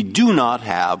is we do not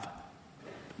have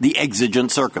the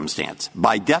exigent circumstance.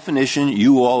 By definition,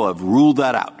 you all have ruled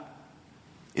that out.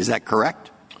 Is that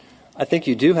correct? I think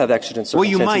you do have exigent circumstances. Well,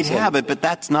 you might have it, but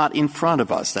that's not in front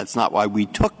of us. That's not why we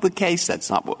took the case. That's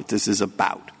not what this is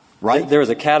about, right? There is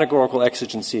a categorical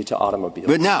exigency to automobiles.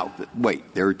 But now,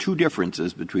 wait, there are two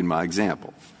differences between my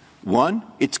example. One,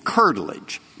 it's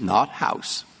curtilage, not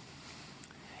house.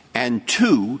 And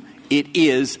two, it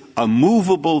is a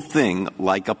movable thing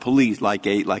like a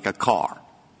car.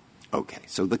 Okay,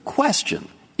 so the question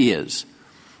is,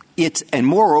 and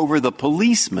moreover, the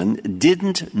policeman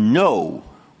didn't know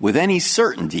with any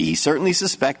certainty. He certainly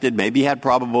suspected, maybe he had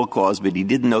probable cause, but he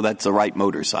didn't know that's the right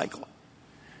motorcycle.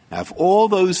 Now, if all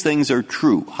those things are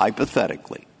true,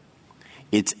 hypothetically,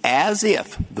 it's as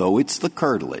if, though it's the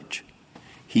curtilage,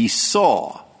 he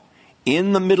saw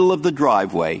in the middle of the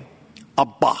driveway a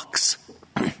box.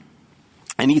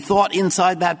 And he thought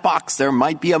inside that box there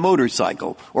might be a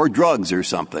motorcycle or drugs or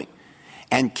something.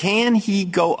 And can he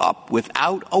go up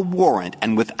without a warrant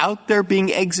and without there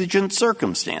being exigent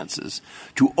circumstances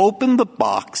to open the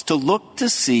box to look to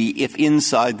see if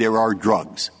inside there are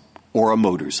drugs or a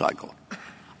motorcycle?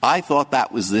 I thought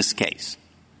that was this case.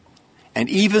 And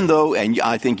even though, and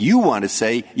I think you want to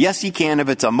say, yes, he can if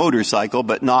it's a motorcycle,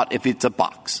 but not if it's a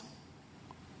box.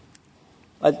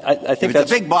 I think if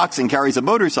it's a big box and carries a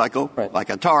motorcycle, right, like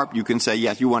a tarp, you can say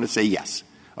yes. You want to say yes.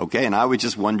 Okay? And I would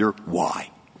just wonder why.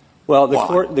 Well,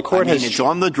 the court has... It's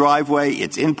on the driveway.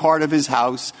 It's in part of his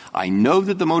house. I know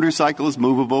that the motorcycle is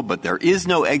movable, but there is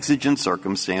no exigent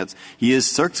circumstance. He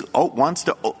wants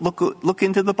to look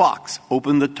into the box,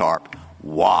 open the tarp.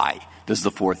 Why does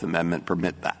the Fourth Amendment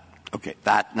permit that? Okay,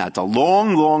 that's a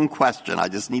long, long question. I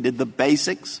just needed the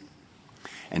basics.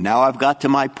 And now I've got to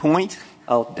my point.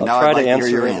 I'll try to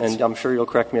answer it, and I'm sure you'll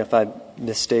correct me if I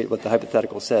misstate what the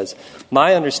hypothetical says.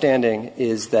 My understanding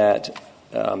is that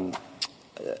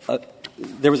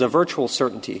there was a virtual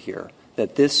certainty here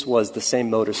that this was the same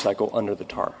motorcycle under the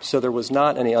tarp. So there was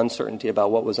not any uncertainty about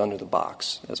what was under the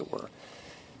box, as it were.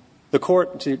 The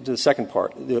court, to the second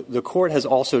part, the court has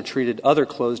also treated other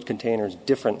closed containers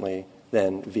differently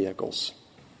than vehicles.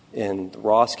 In the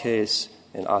Ross case,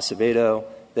 in Acevedo,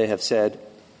 they have said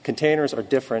containers are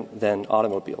different than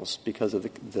automobiles because of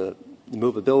the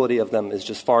movability of them is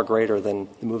just far greater than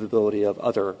the movability of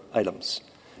other items.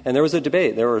 And there was a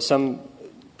debate. There were some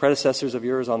predecessors of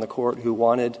yours on the court who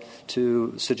wanted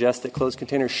to suggest that closed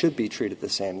containers should be treated the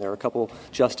same. There were a couple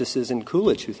justices in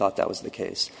Coolidge who thought that was the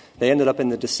case. They ended up in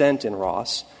the dissent in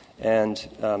Ross and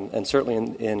certainly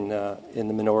in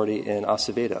the minority in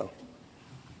Acevedo.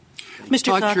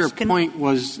 Mr. Cox, your point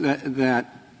was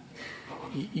that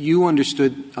you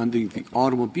understood under the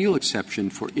automobile exception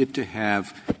for it to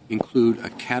include a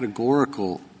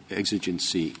categorical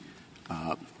exigency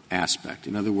aspect.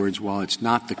 In other words, while it's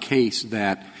not the case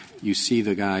that you see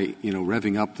the guy,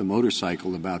 revving up the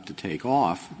motorcycle about to take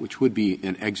off, which would be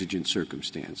an exigent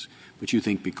circumstance, but you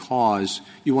think because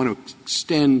you want to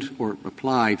extend or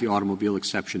apply the automobile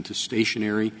exception to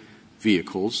stationary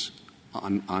vehicles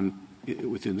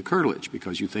within the curtilage,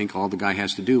 because you think all the guy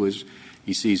has to do is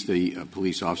he sees the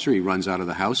police officer, he runs out of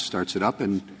the house, starts it up,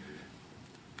 and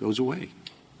goes away.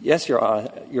 Yes, Your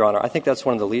Honor. I think that's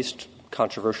one of the least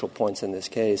controversial points in this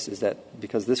case, is that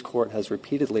because this court has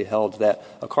repeatedly held that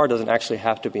a car doesn't actually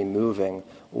have to be moving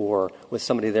or with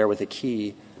somebody there with a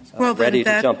key ready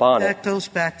to jump on it. That goes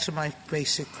back to my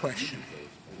basic question,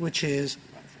 which is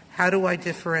how do I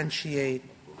differentiate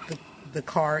the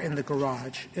car in the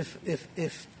garage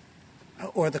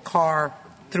or the car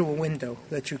through a window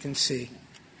that you can see?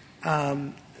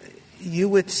 You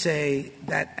would say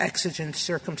that exigent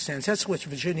circumstance, that's what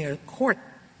Virginia court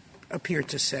appeared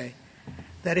to say,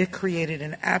 that it created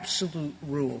an absolute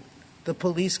rule. The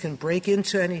police can break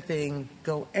into anything,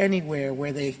 go anywhere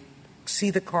where they see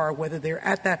the car, whether they're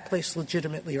at that place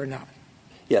legitimately or not.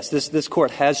 Yes, this court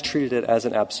has treated it as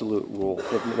an absolute rule.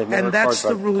 And that's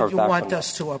the rule you want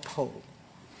us to uphold.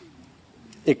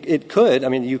 It could. I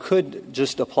mean, you could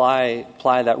just apply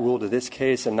that rule to this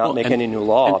case and not make any new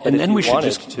law. And then we should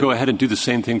just go ahead and do the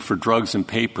same thing for drugs and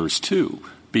papers, too,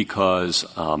 because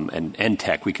and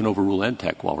NTEC, we can overrule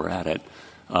NTEC while we're at it,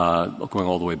 going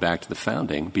all the way back to the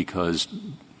founding, because,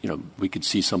 we could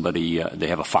see somebody, they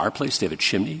have a fireplace, they have a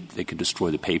chimney, they could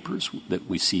destroy the papers that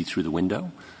we see through the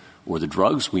window, or the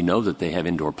drugs, we know that they have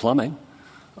indoor plumbing,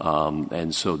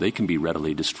 and so they can be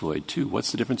readily destroyed, too.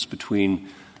 What's the difference between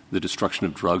the destruction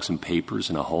of drugs and papers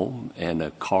in a home and a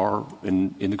car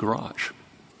in the garage?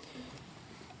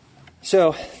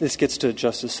 So this gets to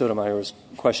Justice Sotomayor's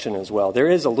question as well.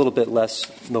 There is a little bit less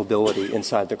mobility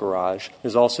inside the garage.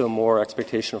 There's also more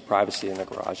expectation of privacy in the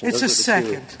garage. It's a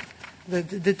second.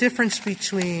 The difference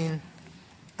between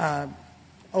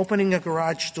opening a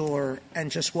garage door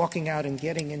and just walking out and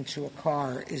getting into a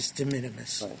car is de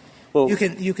minimis. Right. Well,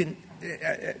 you can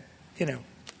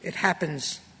it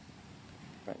happens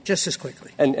just as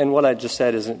quickly. And what I just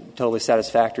said isn't totally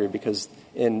satisfactory, because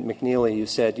in McNeely you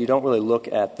said you don't really look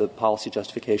at the policy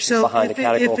justifications behind a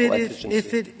categorical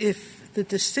exigency. If the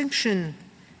distinction,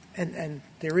 and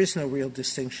there is no real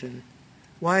distinction,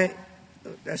 why,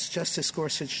 as Justice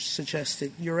Gorsuch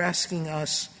suggested, you're asking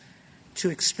us to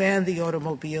expand the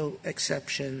automobile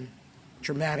exception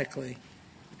dramatically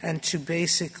and to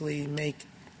basically make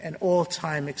an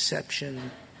all-time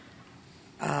exception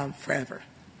forever.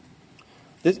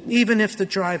 Even if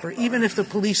the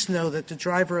police know that the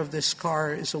driver of this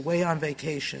car is away on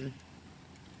vacation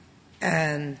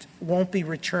and won't be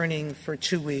returning for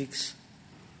 2 weeks,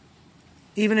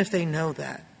 even if they know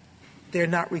that, they're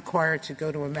not required to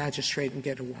go to a magistrate and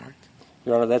get a warrant.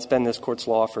 Your Honor, that's been this Court's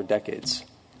law for decades,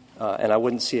 and I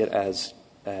wouldn't see it as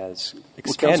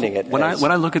expanding it. When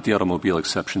I look at the automobile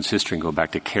exceptions history and go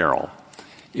back to Carroll,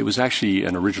 it was actually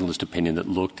an originalist opinion that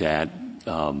looked at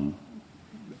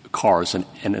cars and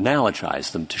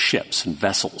analogized them to ships and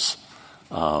vessels,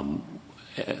 going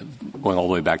all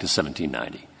the way back to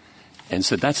 1790, and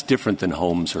said that's different than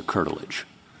homes or curtilage,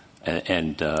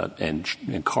 and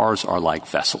cars are like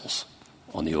vessels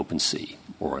on the open sea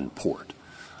or in port.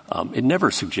 It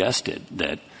never suggested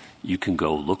that you can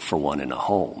go look for one in a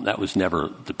home. That was never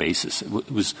the basis.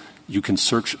 It was you can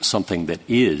search something that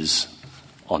is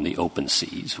on the open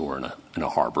seas or in a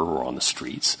harbor or on the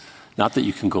streets. Not that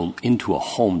you can go into a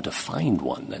home to find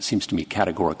one. That seems to me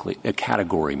categorically a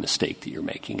category mistake that you're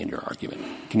making in your argument.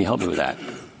 Can you help me with that?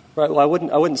 Right. Well, I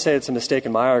wouldn't say it's a mistake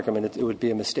in my argument. It would be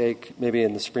a mistake maybe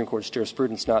in the Supreme Court's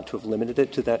jurisprudence not to have limited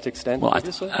it to that extent. Well,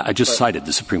 I just cited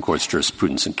the Supreme Court's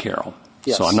jurisprudence in Carroll.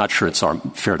 Yes. So I'm not sure it's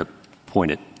fair to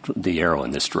point the arrow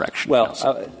in this direction.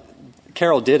 Well,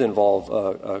 Carroll did involve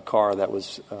a car that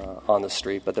was on the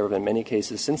street, but there have been many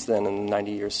cases since then in the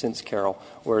 90 years since Carroll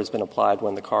where it's been applied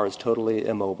when the car is totally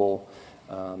immobile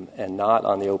and not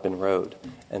on the open road.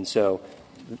 And so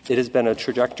it has been a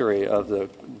trajectory of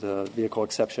the vehicle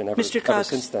exception ever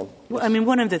since then. Well, I mean,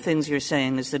 one of the things you're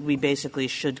saying is that we basically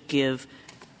should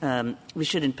we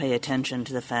shouldn't pay attention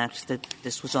to the fact that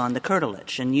this was on the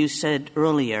curtilage. And you said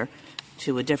earlier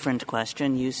to a different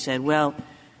question, you said, well,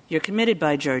 you're committed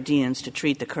by Jardines to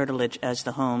treat the curtilage as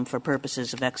the home for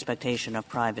purposes of expectation of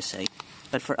privacy.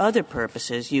 But for other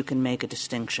purposes, you can make a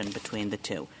distinction between the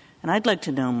two. And I'd like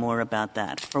to know more about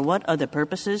that. For what other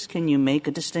purposes can you make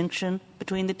a distinction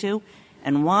between the two?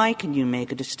 And why can you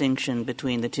make a distinction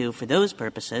between the two for those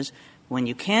purposes when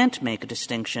you can't make a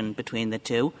distinction between the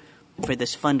two for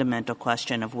this fundamental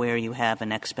question of where you have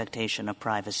an expectation of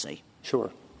privacy?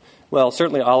 Sure. Well,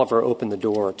 certainly Oliver opened the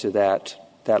door to that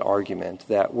argument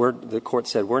that the Court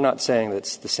said we're not saying that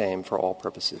it's the same for all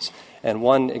purposes. And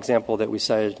one example that we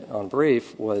cited on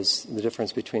brief was the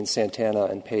difference between Santana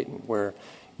and Payton, where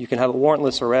you can have a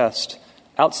warrantless arrest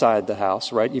outside the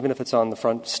house, right, even if it's on the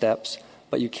front steps,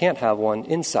 but you can't have one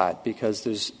inside because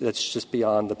that's just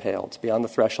beyond the pale. It's beyond the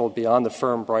threshold, beyond the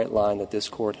firm, bright line that this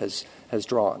Court has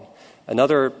drawn.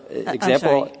 Another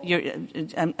example. I'm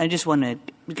sorry. I just want to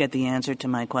get the answer to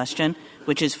my question,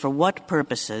 which is for what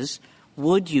purposes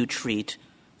would you treat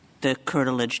the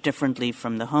curtilage differently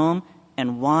from the home,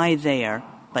 and why there,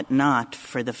 but not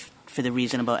for the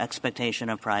reasonable expectation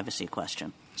of privacy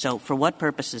question? So for what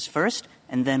purposes first,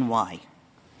 and then why?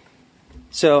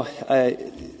 So,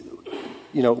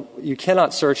 you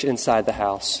cannot search inside the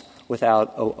house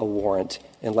without a warrant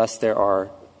unless there are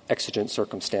exigent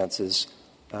circumstances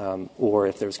or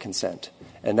if there's consent.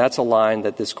 And that's a line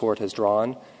that this Court has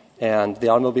drawn. And the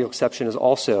automobile exception is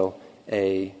also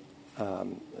a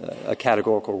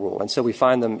categorical rule. And so we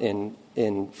find them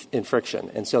in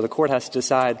friction. And so the Court has to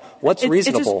decide what's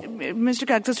reasonable. Mr.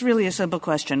 Cox, that's really a simple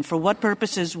question. For what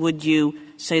purposes would you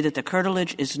say that the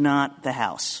curtilage is not the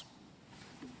house?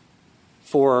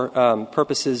 For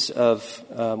purposes of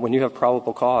when you have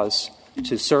probable cause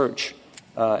to search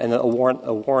and a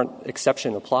warrant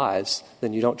exception applies,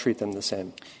 then you don't treat them the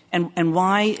same. And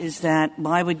why is that?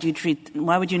 Why would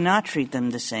you not treat them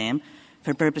the same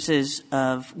for purposes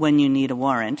of when you need a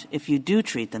warrant, if you do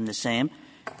treat them the same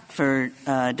for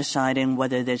deciding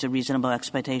whether there's a reasonable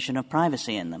expectation of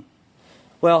privacy in them?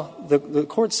 Well, the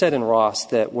Court said in Ross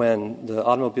that when the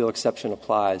automobile exception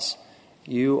applies,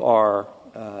 you're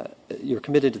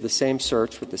committed to the same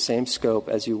search with the same scope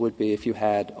as you would be if you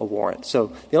had a warrant.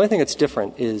 So the only thing that's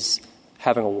different is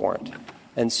having a warrant.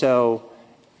 And so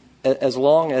as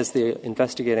long as the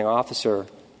investigating officer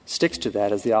sticks to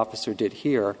that, as the officer did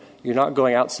here, you're not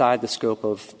going outside the scope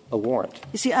of a warrant.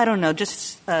 You see, I don't know.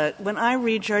 Just when I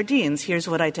read Jardines, here's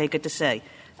what I take it to say.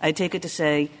 I take it to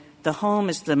say the home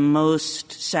is the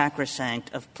most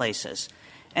sacrosanct of places.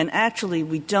 And actually,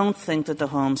 we don't think that the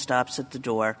home stops at the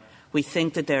door. We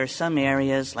think that there are some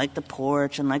areas like the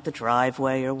porch and like the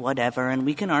driveway or whatever, and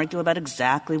we can argue about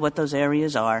exactly what those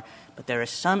areas are, but there are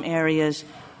some areas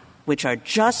which are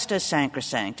just as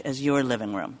sacrosanct as your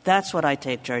living room. That's what I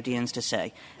take Jardines to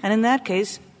say. And in that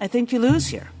case, I think you lose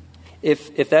here.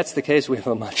 If that's the case, we have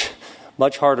a much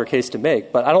harder case to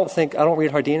make. But I don't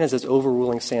read Jardines as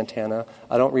overruling Santana.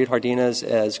 I don't read Jardines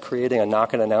as creating a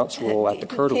knock-and-announce rule at the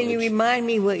curtilage. Can you remind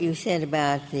me what you said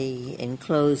about the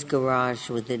enclosed garage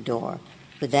with the door?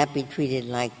 Would that be treated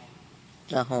like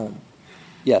the home?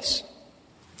 Yes.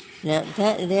 Now,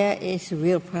 there is a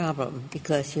real problem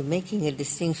because you're making a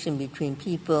distinction between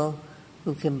people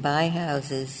who can buy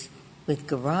houses with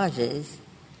garages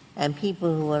and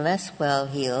people who are less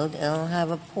well-heeled and will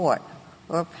have a porch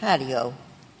or a patio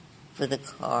for the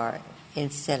car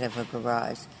instead of a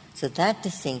garage. So that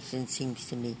distinction seems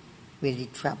to me really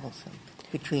troublesome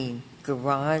between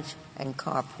garage and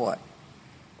carport.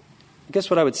 I guess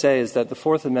what I would say is that the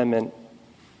Fourth Amendment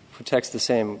protects the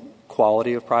same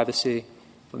quality of privacy,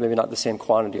 but maybe not the same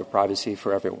quantity of privacy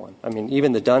for everyone. I mean,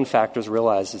 even the Dunn factors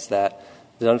realizes that.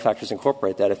 The Dunn factors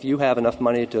incorporate that. If you have enough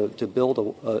money to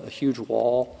build a huge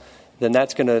wall, then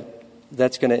that's going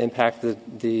to impact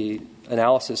the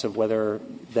analysis of whether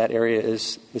that area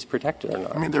is protected or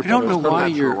not. I mean, I don't know why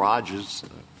you're garages.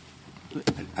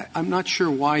 I'm not sure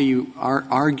why you are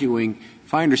arguing.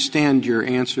 If I understand your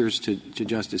answers to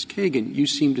Justice Kagan, you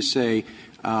seem to say,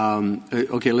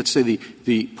 okay, let's say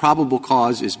the probable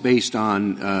cause is based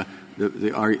on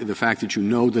the fact that you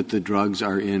know that the drugs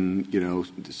are in,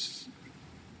 this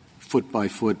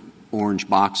foot-by-foot orange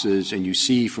boxes, and you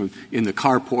see in the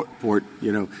carport,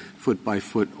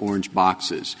 foot-by-foot orange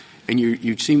boxes. And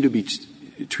you seem to be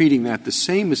treating that the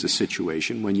same as a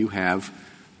situation when you have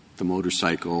the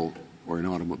motorcycle or an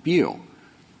automobile.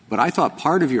 But I thought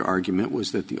part of your argument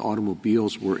was that the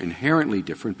automobiles were inherently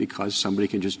different because somebody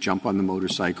can just jump on the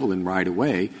motorcycle and ride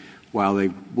away, while they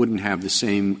wouldn't have the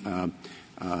same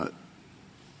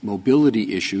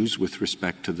mobility issues with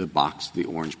respect to the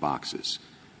orange boxes.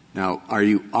 Now, are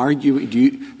you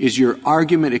arguing, is your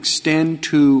argument extend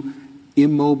to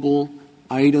immobile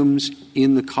items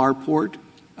in the carport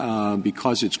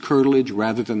because it's curtilage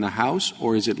rather than the house,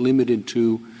 or is it limited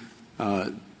to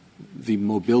the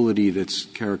mobility that's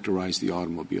characterized the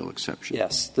automobile exception?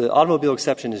 Yes. The automobile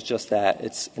exception is just that.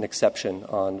 It's an exception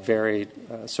on very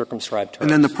circumscribed terms.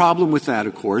 And then the problem with that,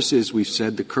 of course, is we've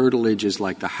said the curtilage is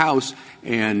like the house,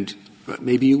 and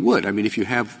maybe you would. I mean, if you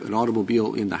have an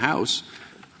automobile in the house,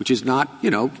 which is not,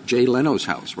 Jay Leno's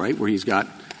house, right, where he's got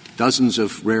dozens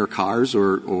of rare cars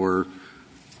or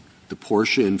the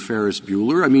Porsche and Ferris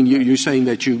Bueller. I mean, you're saying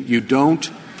that you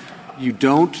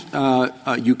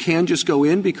can just go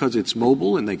in because it's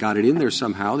mobile and they got it in there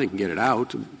somehow, they can get it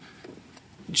out.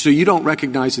 So you don't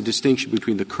recognize the distinction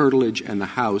between the curtilage and the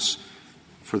house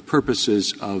for the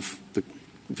purposes of the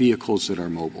vehicles that are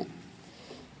mobile.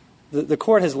 The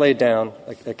Court has laid down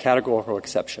a categorical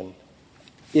exception.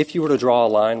 If you were to draw a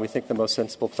line, we think the most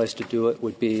sensible place to do it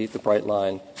would be the bright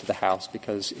line to the house,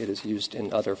 because it is used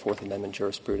in other Fourth Amendment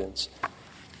jurisprudence.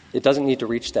 It doesn't need to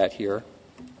reach that here.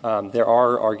 There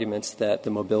are arguments that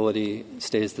the mobility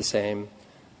stays the same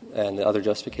and the other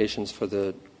justifications for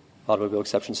the automobile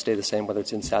exception stay the same, whether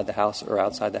it's inside the house or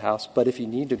outside the house. But if you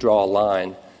need to draw a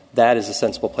line, that is a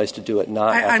sensible place to do it,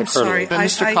 not at the curtilage. But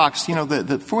Mr. Cox,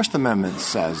 the Fourth Amendment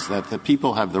says that the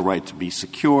people have the right to be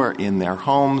secure in their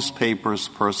homes, papers,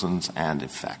 persons, and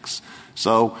effects.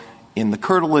 So in the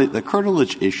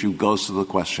curtilage issue goes to the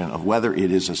question of whether it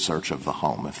is a search of the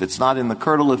home. If it's not in the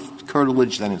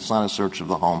curtilage, then it's not a search of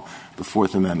the home. The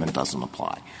Fourth Amendment doesn't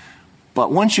apply. But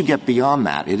once you get beyond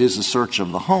that, it is a search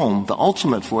of the home. The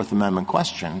ultimate Fourth Amendment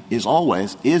question is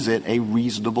always, is it a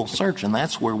reasonable search? And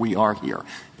that's where we are here.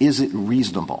 Is it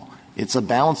reasonable? It's a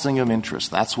balancing of interests.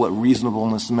 That's what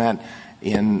reasonableness meant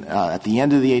at the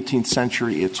end of the 18th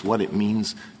century. It's what it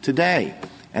means today.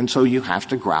 And so you have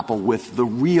to grapple with the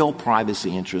real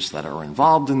privacy interests that are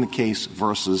involved in the case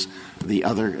versus the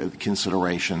other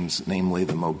considerations, namely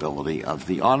the mobility of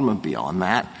the automobile. And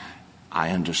that, I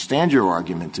understand your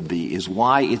argument to be, is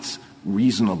why it's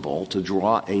reasonable to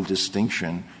draw a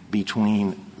distinction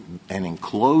between an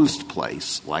enclosed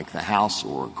place like the house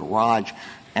or a garage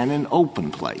and an open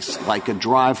place like a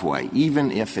driveway,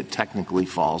 even if it technically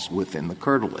falls within the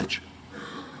curtilage.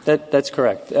 That's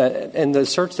correct. And the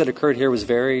search that occurred here was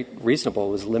very reasonable.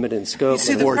 It was limited in scope. You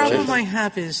see, the problem I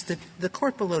have is that the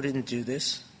court below didn't do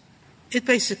this. It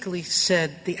basically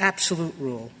said the absolute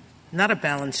rule, not a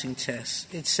balancing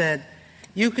test. It said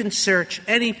you can search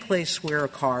any place where a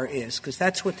car is, because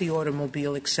that's what the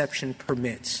automobile exception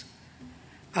permits.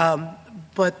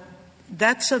 But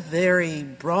that's a very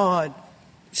broad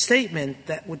statement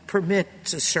that would permit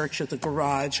a search of the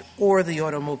garage or the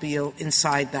automobile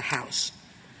inside the house.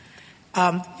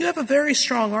 You have a very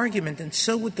strong argument, and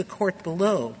so would the court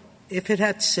below, if it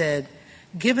had said,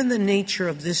 given the nature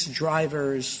of this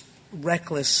driver's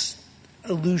reckless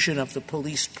elusion of the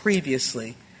police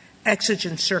previously,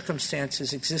 exigent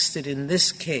circumstances existed in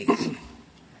this case,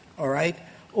 all right?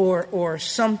 Or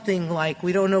something like,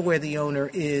 we don't know where the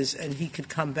owner is and he could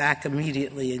come back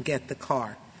immediately and get the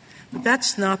car. But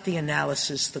that's not the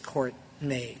analysis the court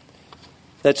made.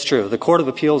 That's true. The Court of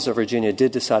Appeals of Virginia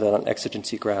did decide on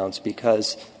exigency grounds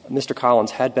because Mr. Collins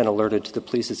had been alerted to the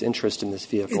police's interest in this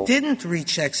vehicle. It didn't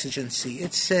reach exigency.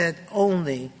 It said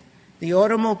only the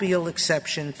automobile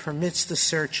exception permits the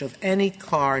search of any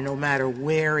car no matter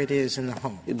where it is in the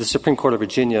home. The Supreme Court of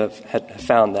Virginia had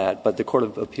found that, but the Court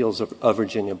of Appeals of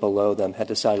Virginia below them had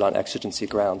decided on exigency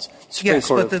grounds. Yes,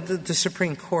 but the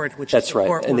Supreme Court, which that's is the right.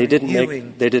 court And they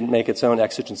didn't make its own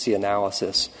exigency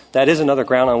analysis. That is another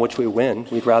ground on which we win.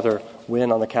 We'd rather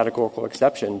win on the categorical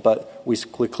exception, but we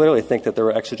clearly think that there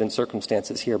were exigent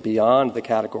circumstances here beyond the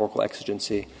categorical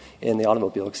exigency in the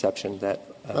automobile exception that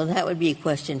well, that would be a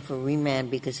question for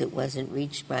remand because it wasn't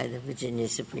reached by the Virginia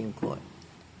Supreme Court.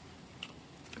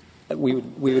 We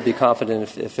would be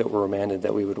confident if it were remanded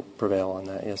that we would prevail on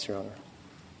that. Yes, Your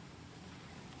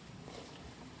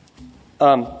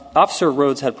Honor. Officer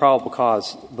Rhodes had probable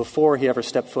cause before he ever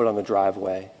stepped foot on the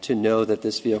driveway to know that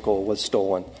this vehicle was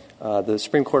stolen. The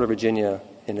Supreme Court of Virginia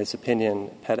in his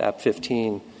opinion, Pet App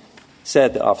 15,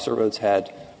 said that Officer Rhodes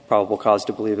had probable cause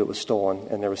to believe it was stolen,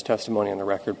 and there was testimony on the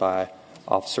record by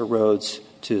Officer Rhodes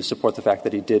to support the fact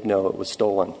that he did know it was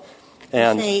stolen.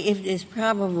 And say if there's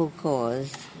probable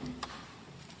cause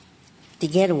to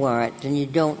get a warrant, then you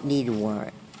don't need a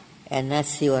warrant, and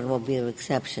that's the automobile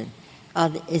exception.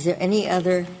 Is there any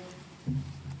other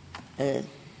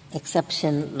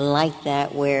exception like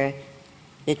that where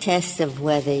the test of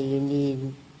whether you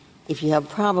need, if you have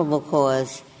probable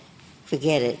cause,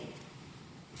 forget it,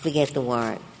 forget the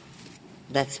warrant?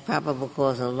 That's probable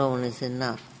cause alone is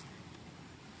enough.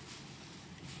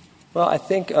 Well, I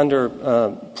think under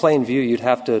plain view, you'd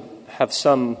have to have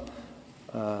some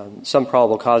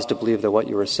probable cause to believe that what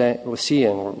you were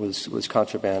seeing was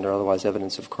contraband or otherwise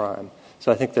evidence of crime.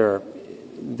 So I think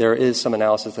there is some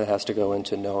analysis that has to go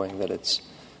into knowing that it's.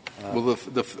 Well,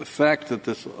 the fact that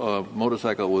this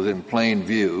motorcycle was in plain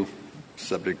view,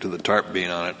 subject to the tarp being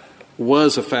on it,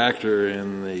 was a factor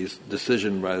in the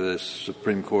decision by the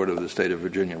Supreme Court of the state of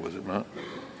Virginia, was it not?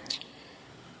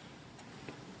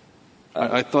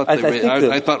 I thought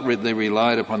they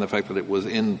relied upon the fact that it was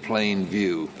in plain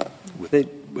view with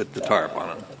the tarp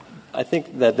on it. I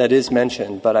think that is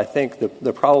mentioned, but I think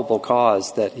the probable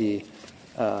cause that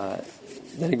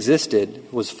that existed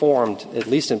was formed, at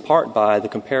least in part, by the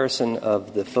comparison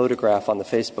of the photograph on the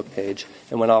Facebook page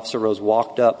and when Officer Rose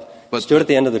walked up, stood at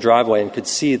the end of the driveway and could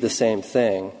see the same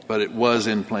thing. But it was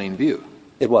in plain view.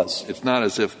 It was. It's not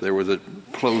as if there was a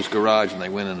closed garage and they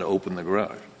went in to open the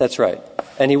garage. That's right.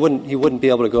 And he wouldn't be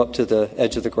able to go up to the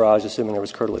edge of the garage, assuming there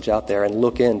was curtilage out there, and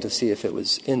look in to see if it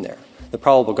was in there. The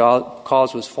probable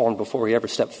cause was formed before he ever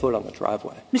stepped foot on the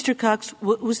driveway. Mr. Cox,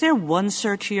 was there one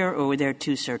search here or were there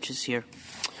two searches here?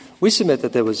 We submit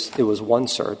that it was one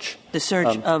search. The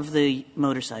search of the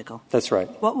motorcycle. That's right.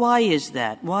 Why is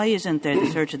that? Why isn't there the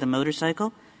search of the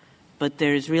motorcycle, but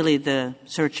there's really the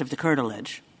search of the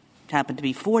curtilage? It happened to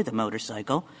be for the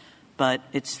motorcycle, but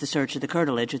it's the search of the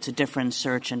curtilage. It's a different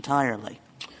search entirely.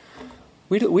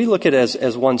 We look at it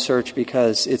as one search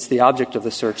because it's the object of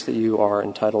the search that you are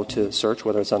entitled to search,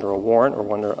 whether it's under a warrant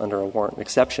or under a warrant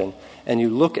exception. And you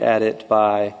look at it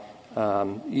by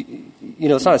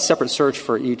it's not a separate search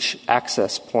for each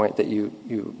access point that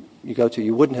you go to.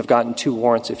 You wouldn't have gotten two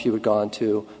warrants if you had gone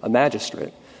to a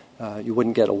magistrate. You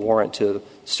wouldn't get a warrant to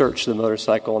search the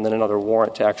motorcycle and then another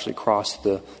warrant to actually cross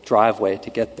the driveway to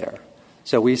get there.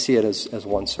 So we see it as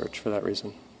one search for that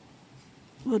reason.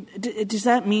 Well, does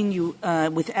that mean you,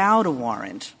 without a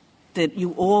warrant, that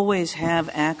you always have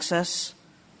access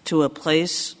to a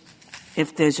place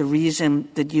if there's a reason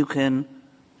that you can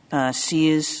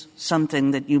seize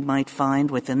something that you might find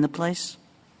within the place?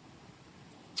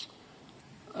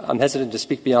 I'm hesitant to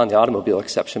speak beyond the automobile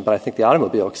exception, but I think the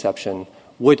automobile exception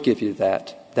would give you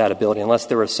that ability unless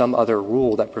there was some other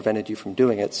rule that prevented you from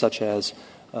doing it, such as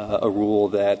a rule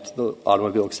that the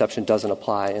automobile exception doesn't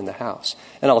apply in the house.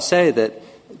 And I'll say that,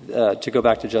 to go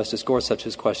back to Justice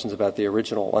Gorsuch's questions about the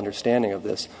original understanding of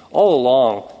this, all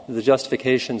along the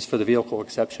justifications for the vehicle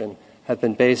exception have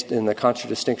been based in the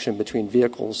contradistinction between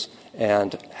vehicles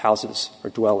and houses or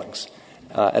dwellings.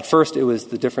 At first it was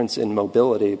the difference in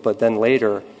mobility, but then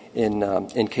later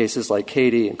in cases like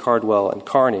Cady and Cardwell and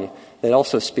Carney, they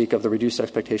also speak of the reduced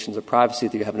expectations of privacy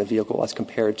that you have in a vehicle as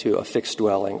compared to a fixed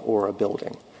dwelling or a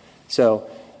building. So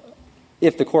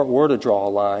if the court were to draw a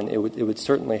line, it would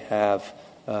certainly have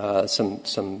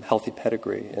some healthy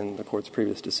pedigree in the court's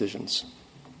previous decisions.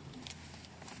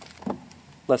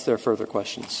 Unless there are further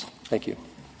questions. Thank you.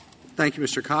 Thank you,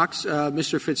 Mr. Cox.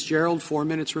 Mr. Fitzgerald, 4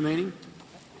 minutes remaining.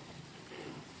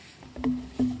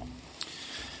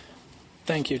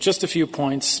 Thank you. Just a few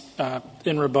points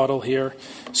in rebuttal here.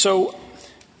 So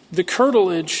the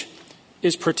curtilage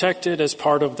is protected as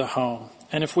part of the home.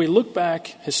 And if we look back,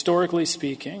 historically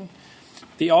speaking,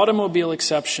 the automobile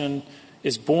exception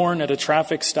is born at a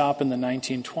traffic stop in the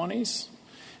 1920s.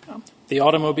 The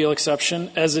automobile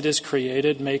exception, as it is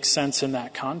created, makes sense in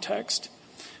that context.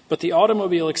 But the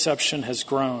automobile exception has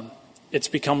grown. It's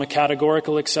become a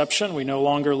categorical exception. We no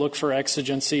longer look for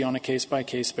exigency on a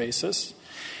case-by-case basis.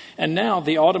 And now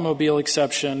the automobile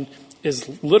exception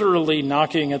is literally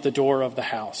knocking at the door of the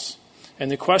house.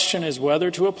 And the question is whether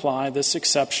to apply this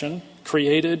exception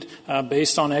created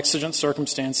based on exigent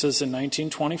circumstances in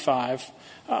 1925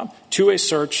 to a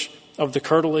search of the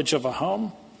curtilage of a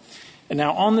home. And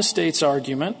now on the state's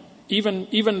argument,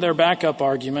 even their backup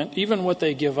argument, even what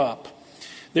they give up,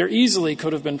 there easily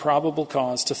could have been probable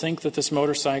cause to think that this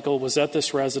motorcycle was at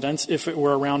this residence if it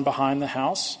were around behind the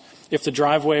house, if the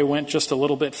driveway went just a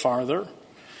little bit farther.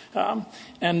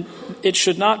 And it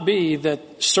should not be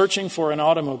that searching for an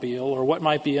automobile or what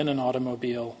might be in an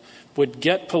automobile would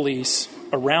get police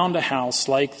around a house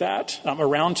like that,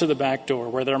 around to the back door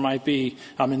where there might be,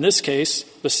 in this case,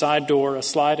 the side door, a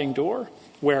sliding door,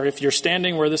 where if you're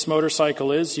standing where this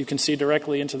motorcycle is, you can see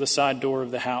directly into the side door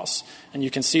of the house. And you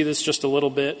can see this just a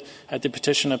little bit at the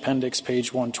petition appendix,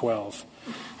 page 112.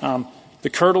 The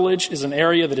curtilage is an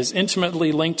area that is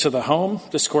intimately linked to the home.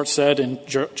 This court said in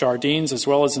Jardines as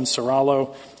well as in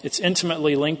Serralo, it's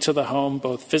intimately linked to the home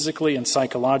both physically and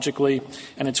psychologically,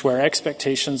 and it's where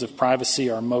expectations of privacy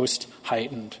are most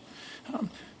heightened.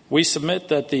 We submit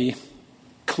that the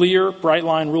clear,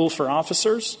 bright-line rule for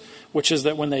officers, which is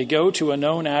that when they go to a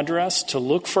known address to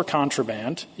look for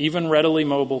contraband, even readily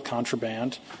mobile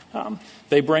contraband,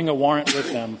 they bring a warrant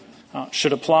with them,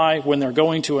 should apply when they're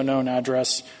going to a known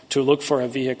address to look for a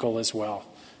vehicle as well.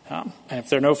 And if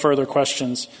there are no further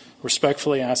questions,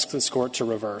 respectfully ask this court to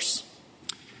reverse.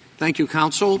 Thank you,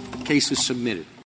 counsel. The case is submitted.